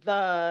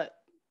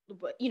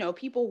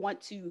people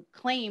want to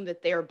claim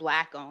that they're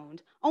Black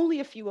owned. Only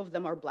a few of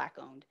them are Black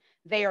owned.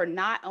 They are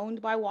not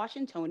owned by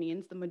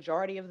Washingtonians. The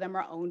majority of them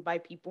are owned by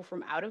people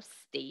from out of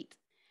state.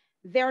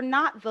 They're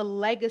not the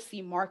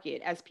legacy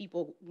market as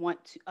people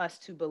want us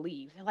to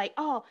believe. They're like,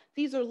 oh,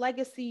 these are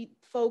legacy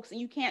folks and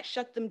you can't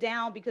shut them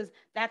down because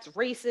that's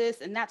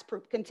racist and that's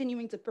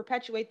continuing to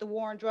perpetuate the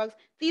war on drugs.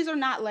 These are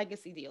not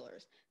legacy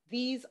dealers.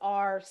 These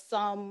are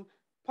some,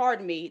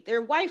 pardon me,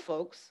 they're white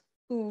folks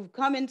who've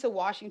come into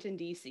Washington,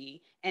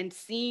 D.C. and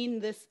seen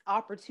this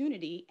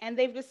opportunity and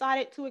they've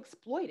decided to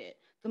exploit it.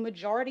 The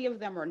majority of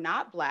them are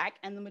not Black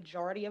and the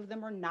majority of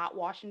them are not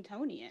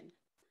Washingtonian.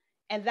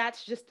 And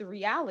that's just the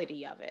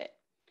reality of it.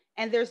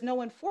 And there's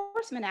no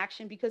enforcement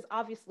action because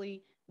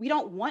obviously we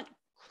don't want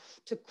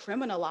to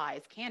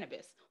criminalize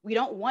cannabis. We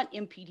don't want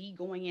MPD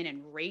going in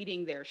and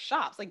raiding their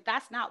shops. Like,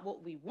 that's not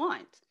what we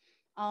want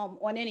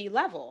on any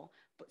level.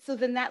 But, so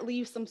then that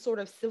leaves some sort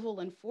of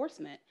civil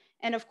enforcement.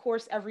 And of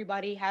course,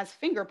 everybody has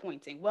finger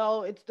pointing.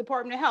 Well, it's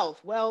Department of Health.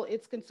 Well,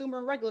 it's Consumer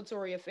and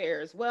Regulatory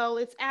Affairs. Well,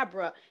 it's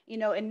ABRA,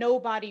 and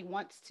nobody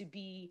wants to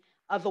be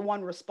the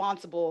one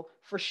responsible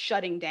for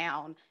shutting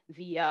down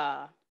the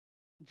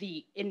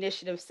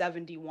Initiative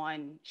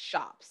 71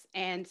 shops.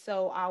 And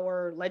so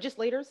our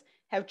legislators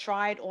have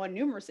tried on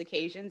numerous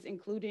occasions,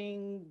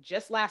 including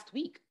just last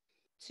week,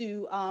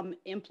 to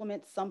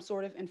implement some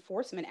sort of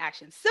enforcement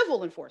action,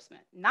 civil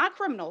enforcement, not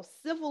criminal,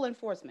 civil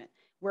enforcement,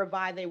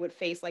 whereby they would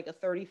face like a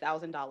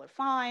 $30,000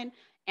 fine,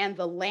 and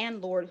the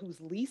landlord who's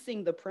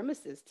leasing the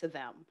premises to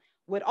them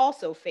would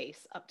also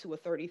face up to a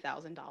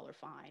 $30,000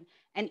 fine.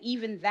 And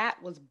even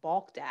that was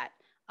balked at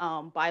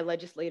by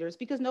legislators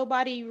because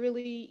nobody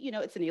really,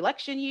 it's an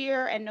election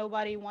year and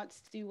nobody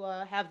wants to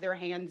have their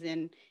hands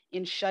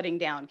in shutting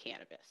down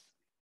cannabis.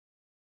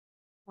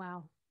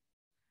 Wow.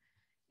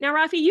 Now,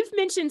 Rafi, you've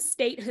mentioned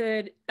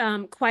statehood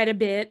quite a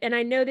bit, and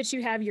I know that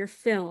you have your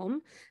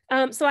film.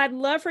 So I'd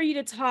love for you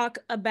to talk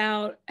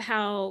about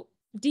how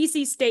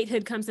DC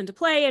statehood comes into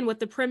play and what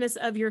the premise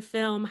of your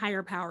film,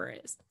 Higher Power,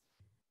 is.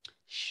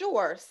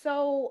 Sure.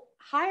 So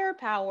Higher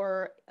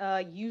Power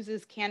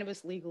uses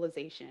cannabis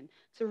legalization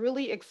to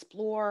really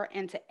explore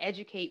and to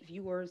educate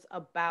viewers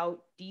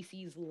about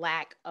DC's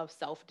lack of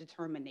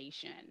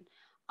self-determination.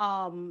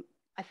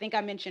 I think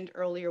I mentioned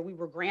earlier, we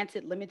were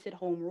granted limited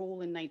home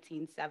rule in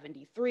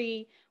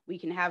 1973. We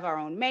can have our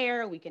own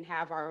mayor, we can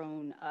have our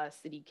own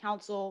city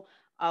council.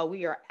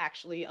 We are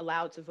actually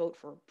allowed to vote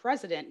for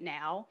president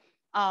now.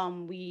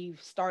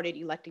 We've started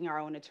electing our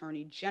own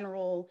attorney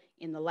general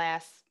in the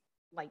last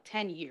like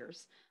 10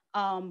 years.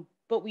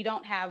 But we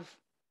don't have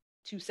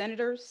 2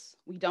 senators.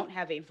 We don't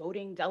have a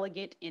voting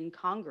delegate in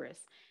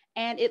Congress.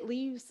 And it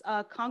leaves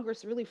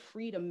Congress really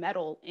free to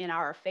meddle in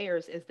our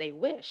affairs as they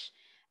wish.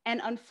 And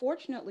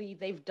unfortunately,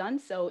 they've done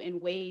so in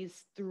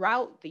ways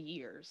throughout the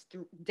years,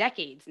 through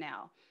decades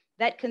now,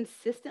 that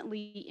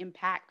consistently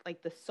impact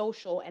like the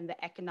social and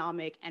the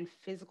economic and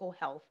physical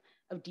health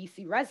of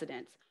DC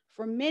residents.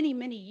 For many,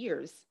 many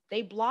years,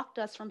 they blocked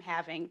us from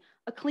having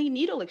a clean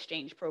needle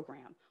exchange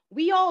program.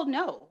 We all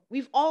know,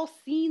 we've all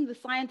seen the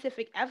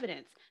scientific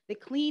evidence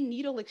that clean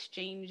needle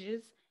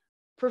exchanges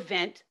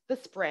prevent the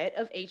spread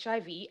of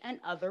HIV and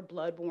other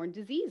bloodborne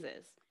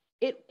diseases.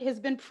 It has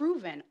been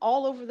proven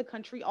all over the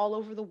country, all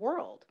over the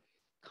world.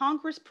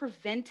 Congress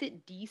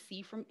prevented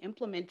DC from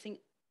implementing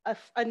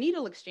a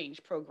needle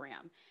exchange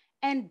program,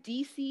 and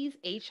DC's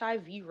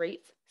HIV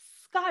rates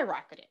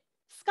skyrocketed.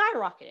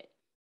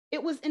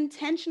 It was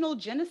intentional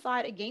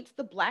genocide against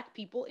the Black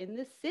people in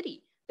this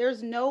city.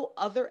 There's no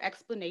other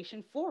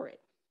explanation for it.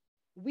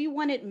 We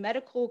wanted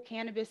medical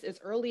cannabis as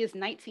early as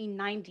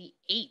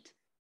 1998.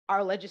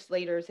 Our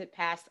legislators had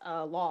passed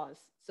laws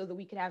so that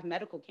we could have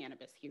medical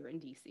cannabis here in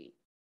DC.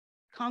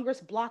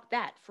 Congress blocked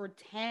that for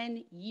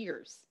 10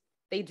 years.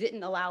 They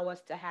didn't allow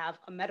us to have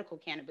a medical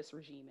cannabis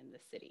regime in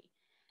this city.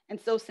 And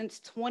so since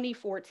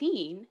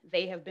 2014,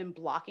 they have been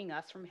blocking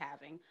us from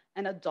having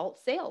an adult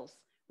sales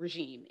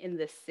regime in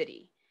this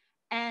city.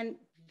 And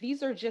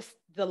these are just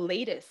the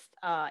latest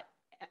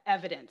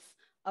evidence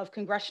of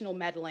congressional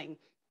meddling.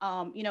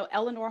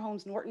 Eleanor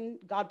Holmes Norton,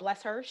 God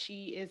bless her,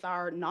 she is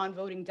our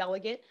non-voting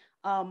delegate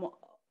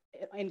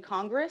in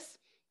Congress.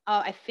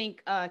 I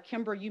think,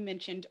 Kimber, you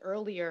mentioned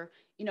earlier,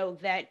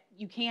 that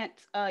you can't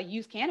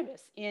use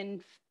cannabis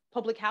in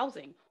public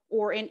housing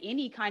or in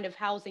any kind of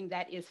housing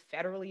that is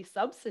federally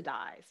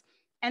subsidized.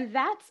 And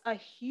that's a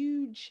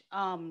huge,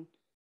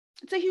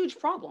 it's a huge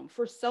problem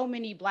for so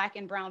many Black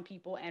and brown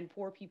people and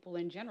poor people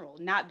in general,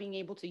 not being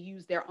able to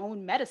use their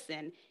own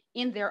medicine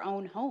in their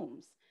own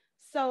homes.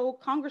 So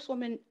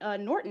Congresswoman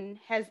Norton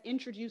has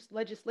introduced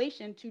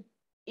legislation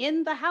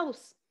in the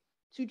House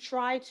to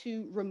try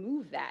to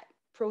remove that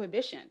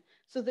prohibition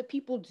so that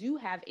people do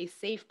have a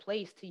safe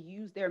place to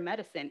use their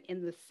medicine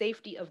in the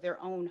safety of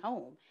their own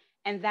home.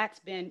 And that's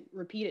been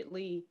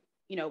repeatedly,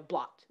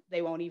 blocked.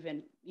 They won't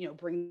even,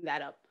 bring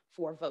that up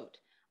for a vote.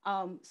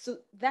 So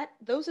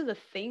those are the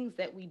things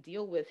that we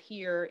deal with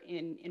here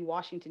in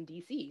Washington,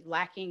 D.C.,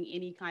 lacking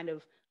any kind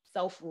of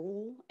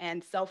self-rule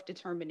and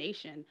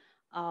self-determination.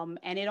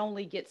 And it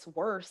only gets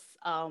worse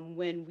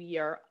when we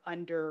are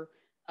under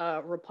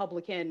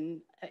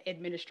Republican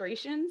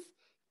administrations.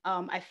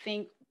 I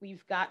think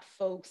We've got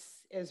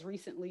folks as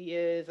recently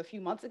as a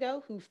few months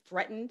ago who've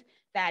threatened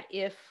that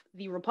if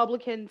the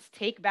Republicans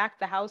take back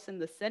the House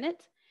and the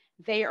Senate,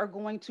 they are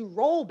going to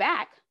roll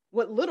back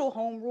what little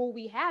home rule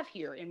we have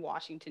here in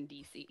Washington,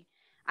 D.C.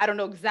 I don't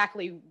know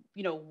exactly,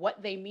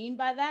 what they mean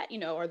by that.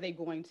 Are they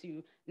going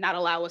to not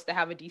allow us to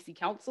have a DC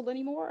council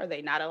anymore? Are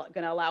they not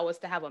going to allow us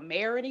to have a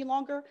mayor any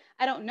longer?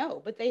 I don't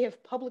know, but they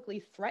have publicly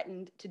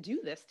threatened to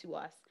do this to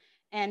us.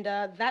 And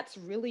that's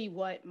really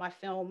what my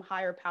film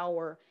Higher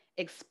Power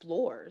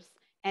explores.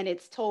 And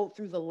it's told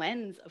through the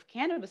lens of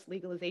cannabis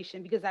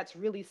legalization, because that's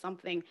really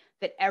something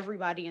that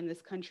everybody in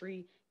this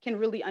country can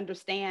really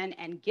understand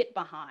and get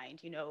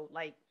behind.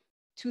 Like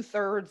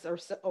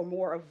 2/3 or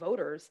more of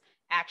voters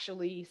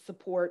actually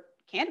support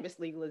cannabis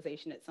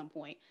legalization at some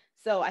point.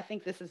 So I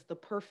think this is the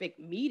perfect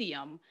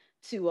medium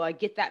to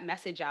get that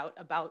message out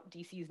about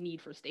DC's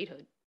need for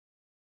statehood.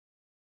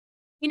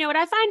 What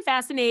I find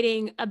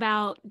fascinating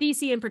about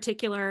DC in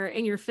particular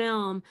in your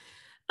film,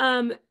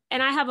 and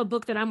I have a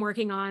book that I'm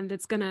working on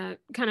that's going to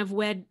kind of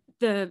wed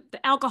the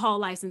alcohol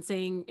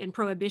licensing and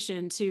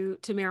prohibition to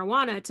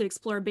marijuana to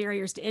explore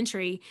barriers to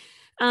entry.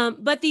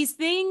 But these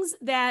things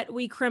that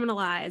we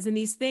criminalize and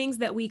these things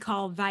that we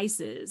call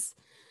vices,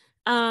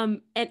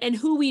 and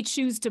who we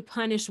choose to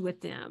punish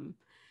with them,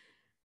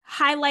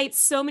 highlights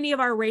so many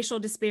of our racial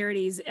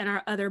disparities and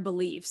our other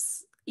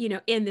beliefs,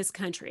 in this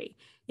country.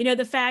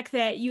 The fact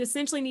that you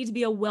essentially need to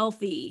be a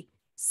wealthy,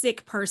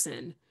 sick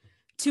person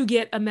to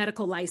get a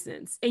medical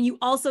license. And you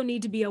also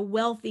need to be a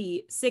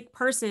wealthy, sick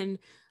person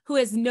who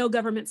has no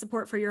government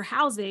support for your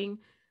housing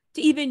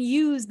to even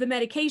use the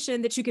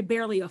medication that you could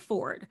barely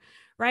afford,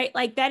 right?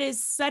 Like that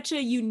is such a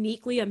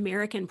uniquely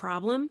American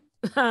problem.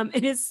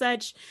 It is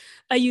such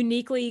a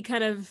uniquely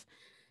kind of,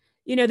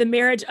 the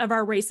marriage of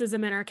our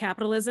racism and our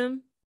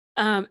capitalism,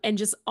 and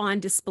just on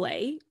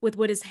display with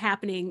what is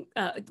happening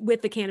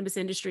with the cannabis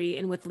industry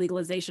and with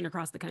legalization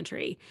across the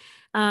country.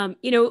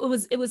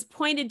 It was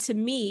pointed to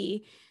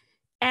me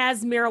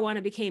as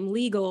marijuana became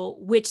legal,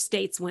 which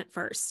states went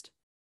first,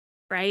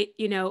 right?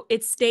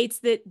 It's states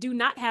that do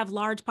not have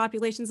large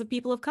populations of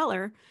people of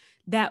color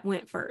that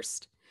went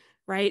first,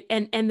 right?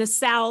 And the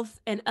South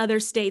and other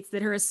states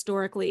that are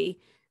historically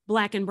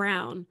Black and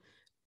brown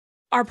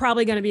are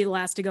probably going to be the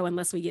last to go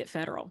unless we get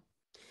federal.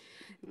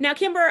 Now,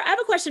 Kimber, I have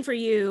a question for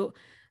you.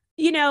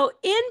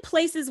 In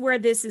places where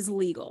this is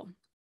legal,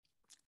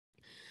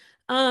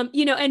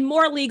 and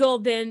more legal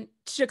than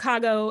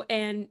Chicago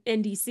and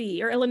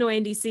DC, or Illinois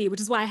and DC, which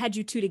is why I had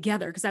you two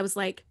together, because I was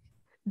like,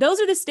 those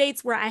are the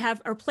states where I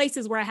have, or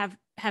places where I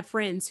have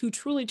friends who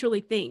truly, truly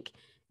think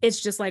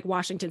it's just like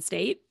Washington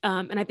State.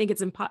 And I think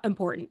it's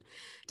important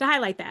to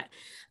highlight that.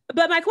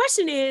 But my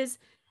question is,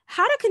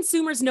 how do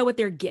consumers know what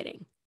they're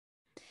getting?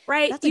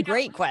 Right? That's a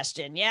great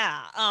question.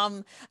 Yeah.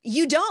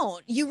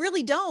 You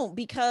really don't,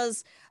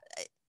 because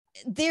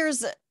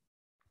there's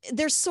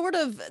sort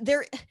of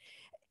there.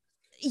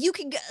 You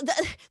can,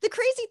 the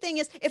crazy thing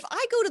is, if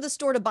I go to the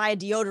store to buy a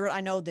deodorant,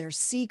 I know there's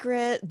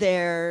Secret,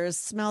 there's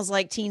Smells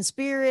Like Teen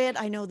Spirit.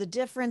 I know the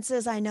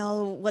differences. I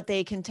know what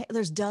they contain.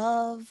 There's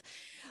Dove.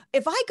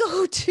 If I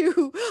go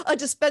to a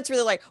dispensary,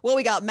 they're like, well,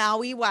 we got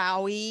Maui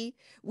Wowie,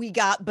 we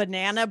got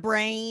Banana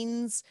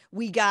Brains,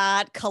 we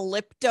got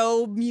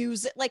Calypto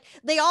music. Like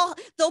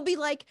they'll be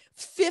like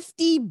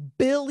 50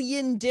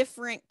 billion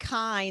different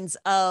kinds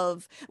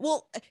of,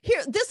 well,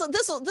 here,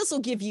 this will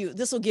give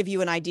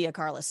you an idea,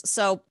 Carliss.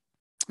 So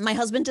my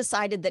husband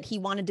decided that he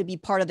wanted to be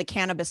part of the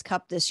Cannabis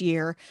Cup this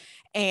year.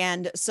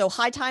 And so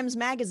High Times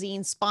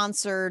Magazine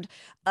sponsored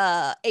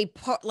so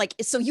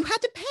you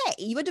had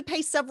to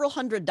pay several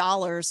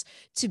 $100s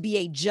to be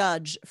a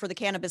judge for the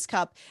Cannabis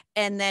Cup.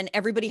 And then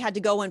everybody had to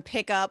go and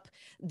pick up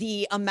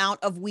the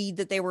amount of weed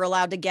that they were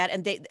allowed to get.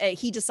 And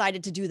he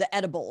decided to do the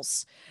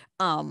edibles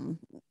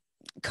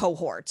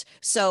cohort.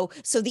 So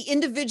the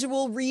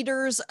individual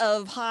readers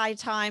of High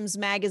Times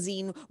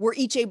Magazine were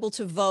each able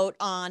to vote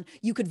on,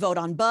 you could vote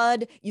on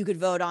bud, you could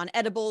vote on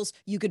edibles,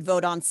 you could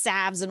vote on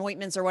salves and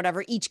ointments or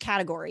whatever, each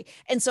category.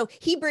 And so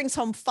he brings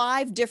home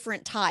 5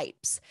 different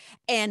types,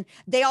 and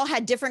they all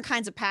had different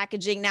kinds of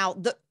packaging. Now,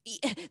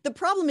 the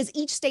problem is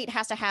each state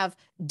has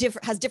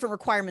different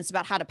requirements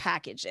about how to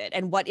package it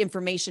and what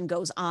information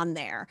goes on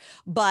there.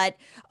 But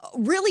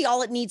really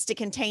all it needs to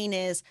contain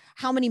is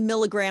how many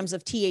milligrams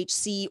of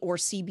THC or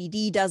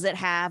CBD does it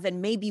have,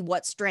 and maybe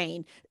what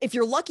strain. If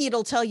you're lucky,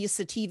 it'll tell you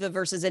sativa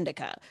versus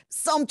indica.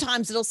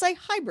 Sometimes it'll say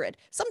hybrid.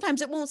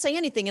 Sometimes it won't say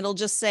anything. It'll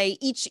just say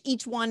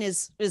each one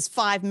is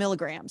 5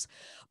 milligrams.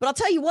 But I'll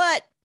tell you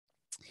what,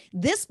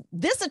 this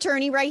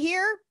attorney right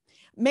here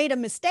made a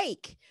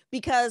mistake,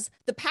 because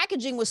the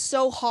packaging was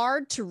so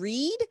hard to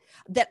read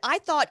that I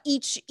thought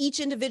each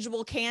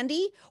individual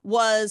candy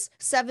was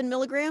 7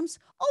 milligrams.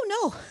 Oh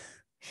no,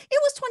 it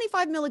was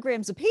 25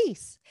 milligrams a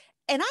piece.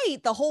 And I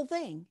ate the whole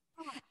thing.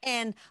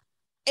 And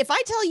if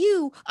I tell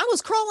you, I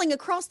was crawling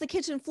across the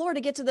kitchen floor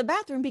to get to the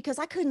bathroom because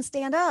I couldn't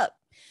stand up.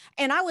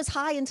 And I was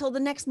high until the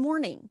next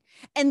morning.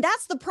 And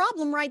that's the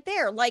problem right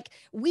there. Like,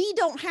 we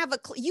don't have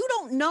you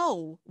don't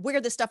know where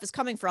this stuff is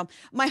coming from.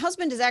 My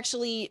husband has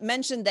actually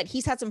mentioned that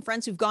he's had some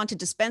friends who've gone to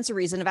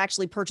dispensaries and have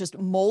actually purchased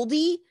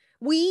moldy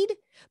weed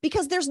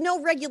because there's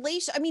no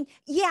regulation. I mean,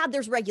 yeah,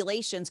 there's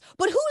regulations,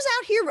 but who's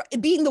out here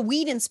being the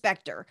weed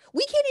inspector?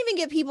 We can't even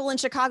get people in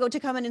Chicago to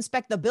come and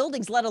inspect the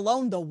buildings, let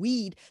alone the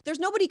weed. There's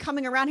nobody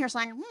coming around here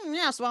saying,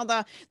 yes, well,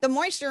 the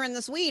moisture in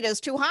this weed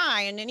is too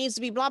high and it needs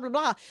to be blah, blah,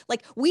 blah.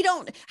 Like, we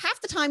don't, half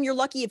the time you're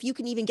lucky if you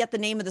can even get the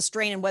name of the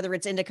strain and whether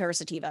it's indica or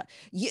sativa.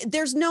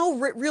 There's no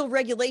real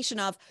regulation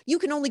of, you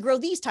can only grow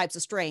these types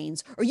of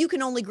strains, or you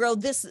can only grow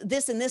this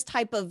and this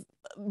type of,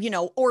 you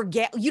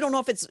don't know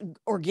if it's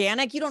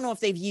organic. You don't know if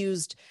they've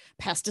used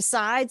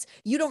pesticides.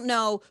 You don't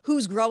know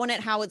who's growing it,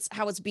 how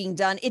it's being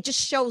done. It just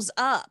shows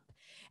up,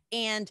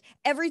 and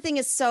everything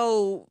is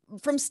so,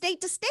 from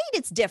state to state,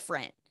 it's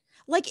different.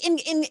 Like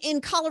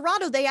in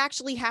Colorado, they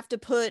actually have to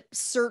put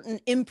certain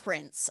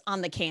imprints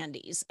on the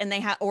candies, and they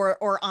have,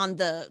 or on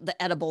the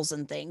edibles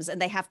and things, and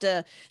they have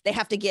to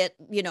get,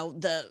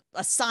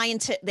 a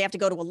scientist, they have to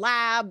go to a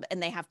lab,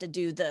 and they have to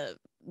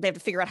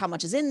figure out how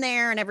much is in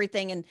there and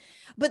everything. And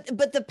but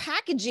the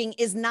packaging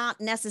is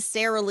not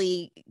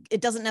necessarily, it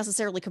doesn't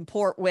necessarily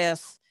comport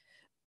with,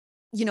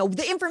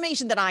 the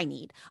information that I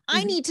need.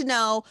 I need to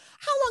know,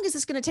 how long is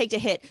this going to take to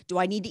hit? Do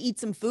I need to eat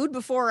some food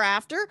before or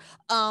after?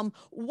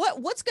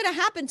 What's going to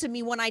happen to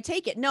me when I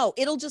take it? No,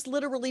 it'll just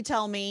literally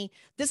tell me,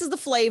 this is the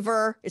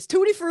flavor. It's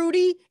tutti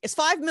frutti. It's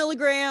 5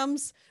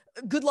 milligrams.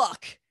 Good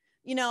luck.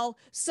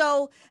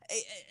 So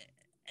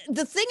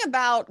the thing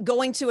about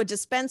going to a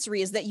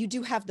dispensary is that you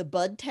do have the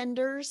bud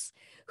tenders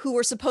who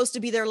are supposed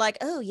to be there like,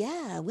 oh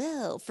yeah,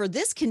 well, for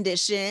this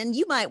condition,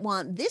 you might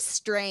want this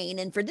strain.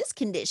 And for this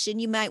condition,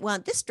 you might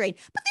want this strain.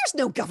 But there's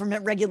no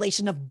government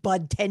regulation of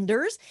bud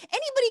tenders.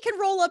 Anybody can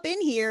roll up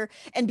in here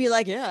and be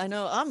like, yeah, I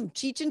know, I'm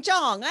Cheech and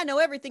Chong. I know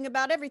everything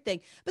about everything.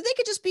 But they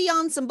could just be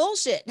on some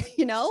bullshit,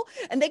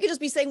 and they could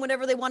just be saying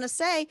whatever they want to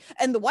say.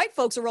 And the white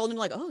folks are rolling in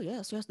like, oh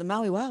yes, the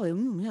Maui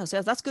Wowie. Yes,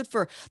 that's good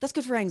for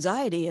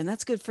anxiety, and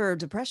that's good for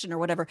depression or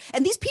whatever.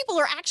 And these people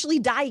are actually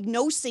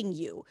diagnosing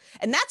you.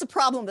 And that's a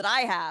problem that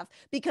I have,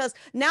 because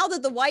now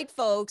that the white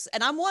folks,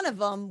 and I'm one of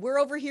them, we're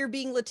over here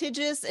being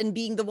litigious and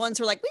being the ones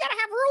who are like, we got to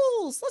have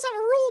rules. Let's have a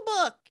rule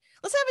book.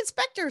 Let's have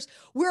inspectors.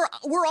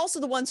 We're also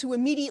the ones who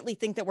immediately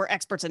think that we're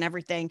experts in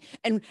everything.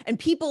 And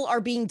people are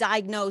being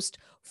diagnosed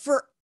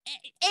for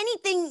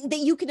anything that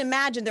you can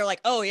imagine. They're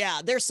like, oh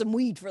yeah, there's some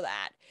weed for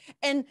that.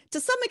 And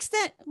to some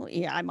extent, well,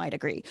 yeah, I might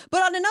agree.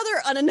 But in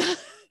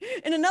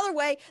another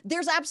way,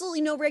 there's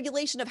absolutely no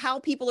regulation of how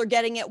people are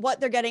getting it, what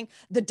they're getting.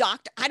 I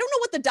don't know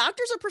what the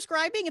doctors are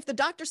prescribing. If the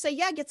doctors say,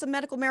 yeah, get some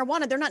medical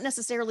marijuana, they're not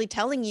necessarily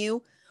telling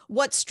you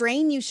what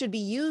strain you should be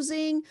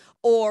using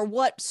or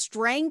what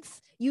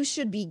strength you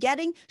should be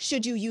getting.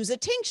 Should you use a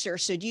tincture?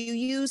 Should you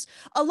use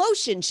a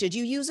lotion? Should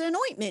you use an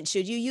ointment?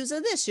 Should you use a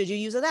this? Should you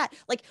use a that?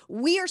 Like,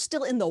 we are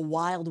still in the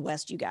Wild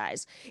West, you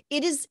guys.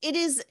 It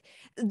is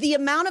the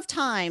amount of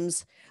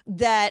times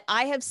that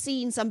I have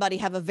seen somebody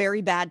have a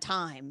very bad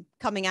time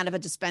coming out of a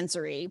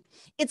dispensary.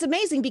 It's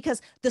amazing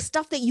because the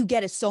stuff that you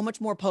get is so much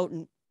more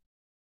potent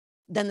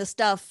than the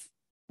stuff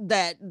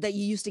that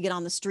you used to get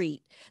on the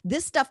street.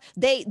 This stuff,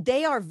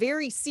 they are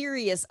very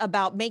serious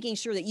about making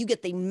sure that you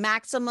get the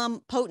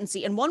maximum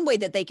potency. And one way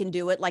that they can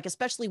do it, like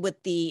especially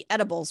with the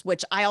edibles,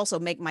 which I also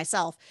make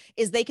myself,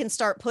 is they can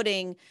start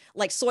putting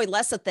like soy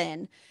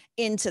lecithin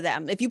into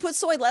them. If you put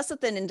soy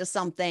lecithin into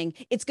something,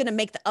 it's going to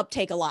make the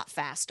uptake a lot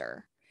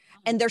faster.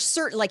 And there's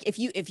certain, like if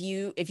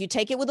you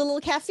take it with a little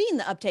caffeine,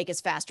 the uptake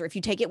is faster. If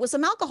you take it with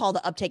some alcohol,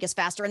 the uptake is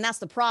faster. And that's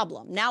the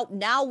problem.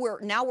 Now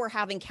we're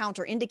having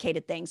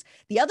counterindicated things.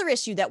 The other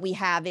issue that we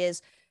have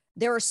is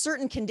there are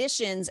certain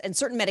conditions and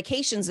certain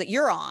medications that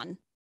you're on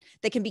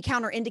that can be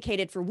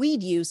counterindicated for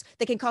weed use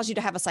that can cause you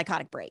to have a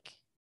psychotic break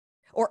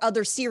or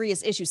other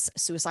serious issues,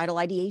 suicidal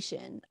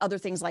ideation, other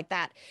things like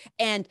that.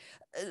 And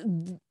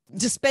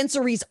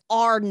dispensaries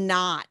are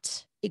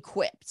not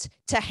equipped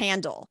to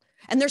handle.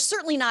 And they're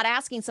certainly not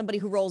asking somebody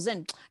who rolls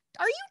in,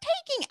 are you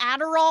taking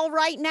Adderall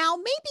right now?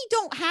 Maybe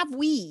don't have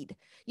weed.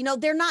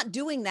 They're not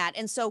doing that.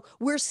 And so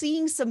we're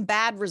seeing some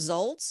bad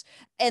results,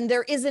 and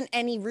there isn't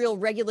any real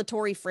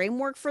regulatory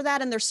framework for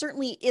that. And there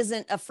certainly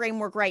isn't a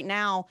framework right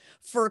now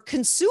for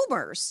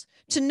consumers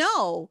to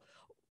know,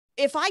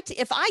 if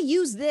I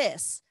use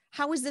this,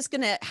 how is this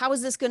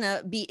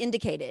gonna be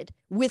indicated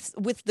with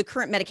the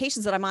current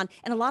medications that I'm on?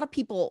 And a lot of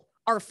people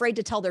are afraid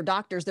to tell their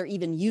doctors they're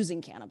even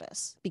using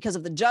cannabis because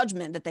of the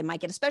judgment that they might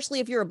get, especially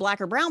if you're a Black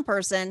or brown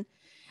person.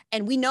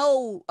 And we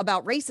know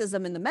about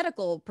racism in the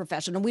medical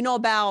profession, and we know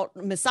about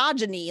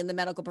misogyny in the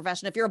medical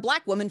profession. If you're a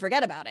Black woman,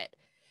 forget about it.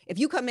 If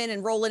you come in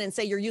and roll in and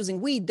say you're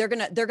using weed, they're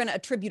gonna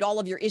attribute all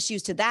of your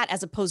issues to that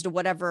as opposed to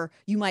whatever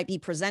you might be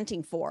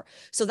presenting for.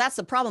 So that's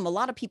the problem. A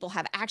lot of people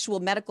have actual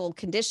medical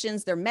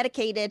conditions. They're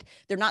medicated.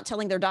 They're not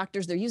telling their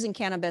doctors they're using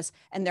cannabis,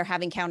 and they're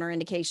having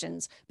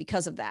counterindications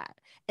because of that.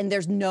 And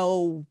there's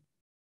no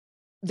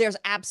there's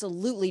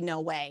absolutely no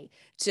way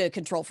to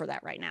control for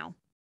that right now.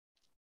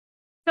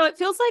 So it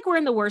feels like we're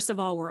in the worst of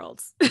all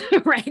worlds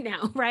right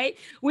now, right?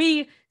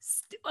 We've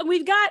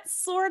got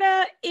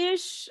sorta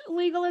ish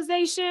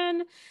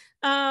legalization.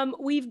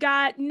 We've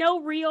got no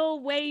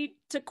real way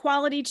to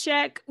quality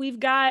check. We've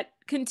got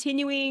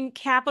continuing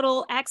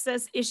capital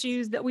access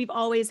issues that we've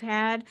always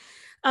had.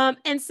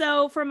 And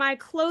so for my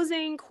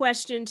closing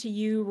question to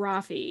you,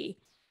 Rafi,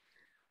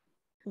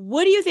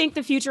 what do you think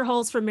the future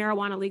holds for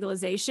marijuana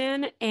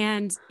legalization?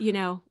 And,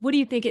 what do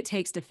you think it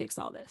takes to fix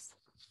all this?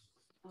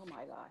 Oh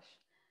my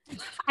gosh.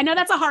 I know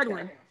that's a hard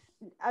one.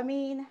 I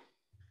mean,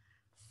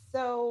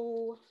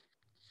 so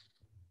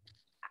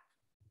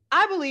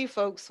I believe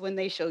folks when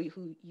they show you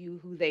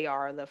who they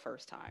are the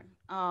first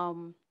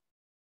time.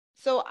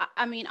 So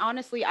I mean,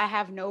 honestly, I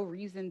have no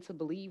reason to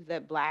believe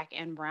that Black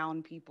and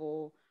brown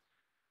people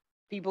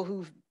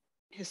who've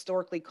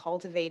historically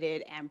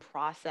cultivated and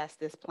processed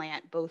this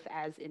plant both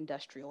as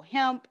industrial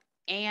hemp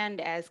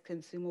and as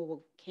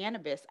consumable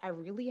cannabis, I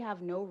really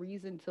have no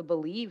reason to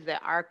believe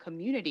that our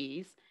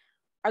communities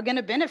are going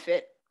to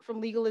benefit from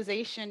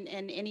legalization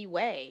in any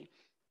way.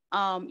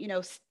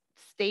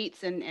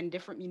 States and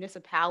different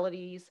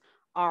municipalities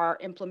are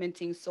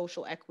implementing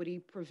social equity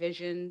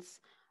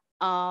provisions.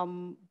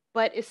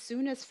 But as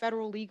soon as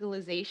federal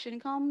legalization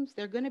comes,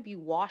 they're going to be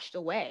washed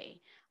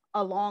away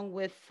along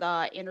with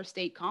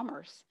interstate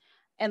commerce,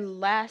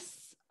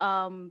 unless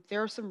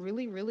there are some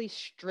really, really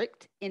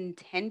strict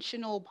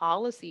intentional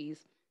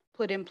policies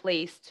put in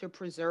place to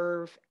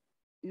preserve,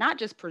 not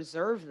just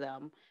preserve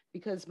them,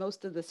 because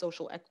most of the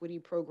social equity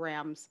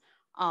programs,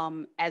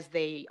 as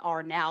they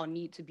are now,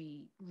 need to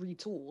be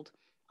retooled.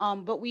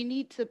 But we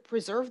need to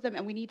preserve them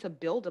and we need to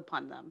build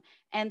upon them.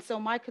 And so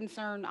my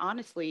concern,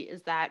 honestly,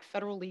 is that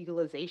federal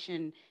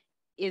legalization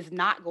is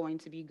not going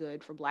to be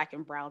good for Black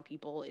and brown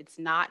people. It's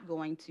not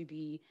going to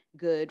be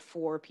good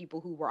for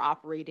people who were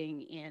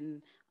operating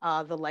in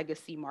the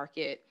legacy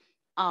market.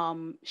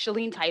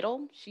 Shalene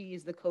Title, she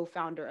is the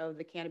co-founder of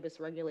the Cannabis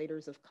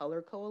Regulators of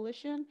Color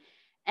Coalition.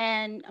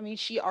 And I mean,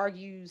 she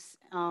argues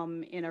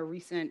in a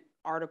recent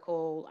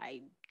article,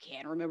 I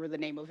can't remember the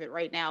name of it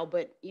right now,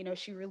 but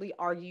she really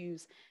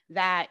argues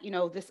that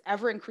this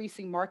ever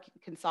increasing market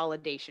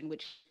consolidation,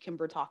 which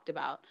Kimber talked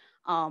about,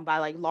 by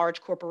like large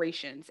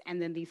corporations,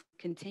 and then these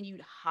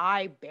continued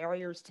high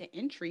barriers to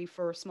entry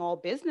for small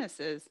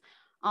businesses,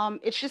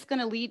 it's just going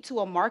to lead to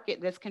a market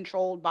that's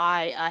controlled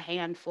by a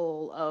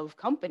handful of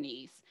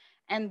companies,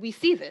 and we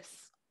see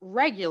this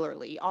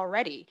regularly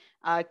already.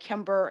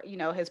 Kimber,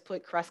 has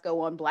put Cresco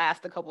on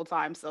blast a couple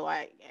times, so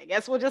I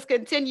guess we'll just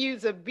continue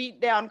to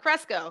beat down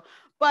Cresco.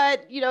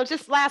 But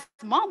just last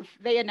month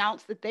they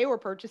announced that they were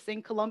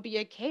purchasing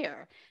Columbia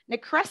Care. Now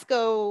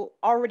Cresco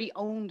already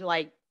owned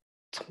like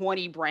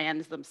 20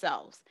 brands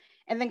themselves,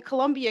 and then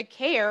Columbia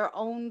Care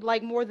owned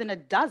like more than a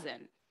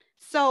dozen.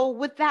 So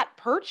with that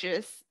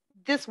purchase,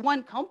 this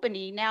one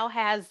company now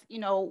has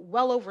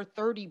well over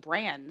 30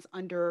 brands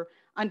under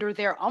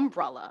their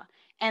umbrella,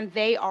 and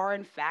they are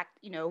in fact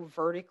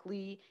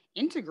vertically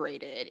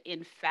integrated.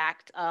 In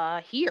fact,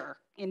 here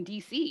in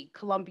DC,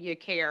 Columbia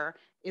Care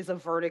is a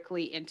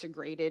vertically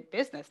integrated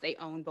business. They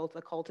own both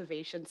a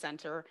cultivation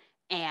center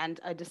and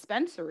a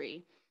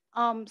dispensary.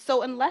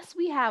 So unless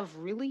we have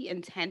really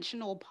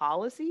intentional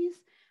policies,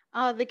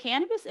 the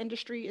cannabis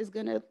industry is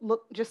going to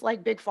look just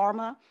like big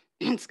pharma.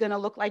 It's going to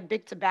look like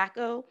big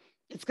tobacco.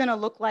 It's going to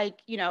look like,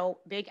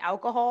 big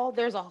alcohol.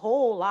 There's a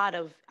whole lot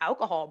of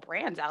alcohol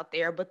brands out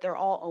there, but they're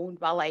all owned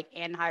by like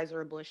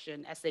Anheuser-Busch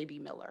and SAB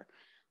Miller.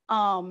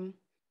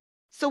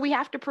 So we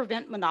have to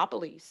prevent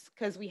monopolies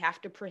because we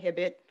have to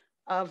prohibit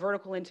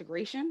vertical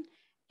integration.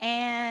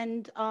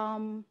 And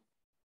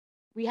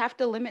we have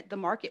to limit the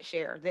market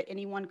share that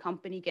any one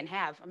company can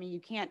have. I mean,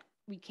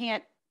 we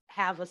can't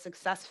have a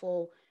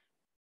successful,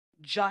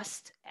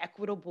 just,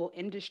 equitable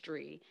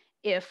industry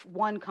if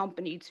one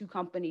company, two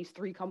companies,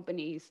 three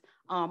companies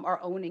are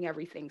owning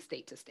everything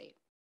state to state.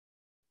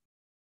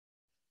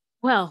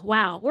 Well,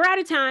 wow, we're out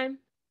of time.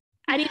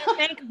 I need to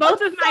thank both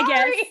of my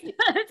guests.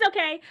 It's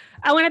okay.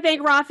 I want to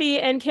thank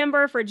Rafi and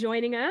Kimber for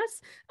joining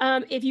us.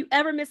 If you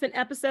ever miss an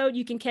episode,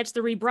 you can catch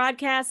the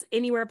rebroadcast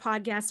anywhere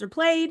podcasts are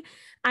played.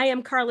 I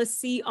am Carliss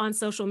C on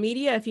social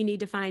media if you need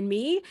to find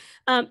me.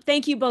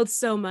 Thank you both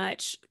so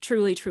much,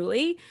 truly,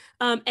 truly.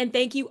 And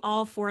thank you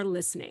all for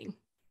listening.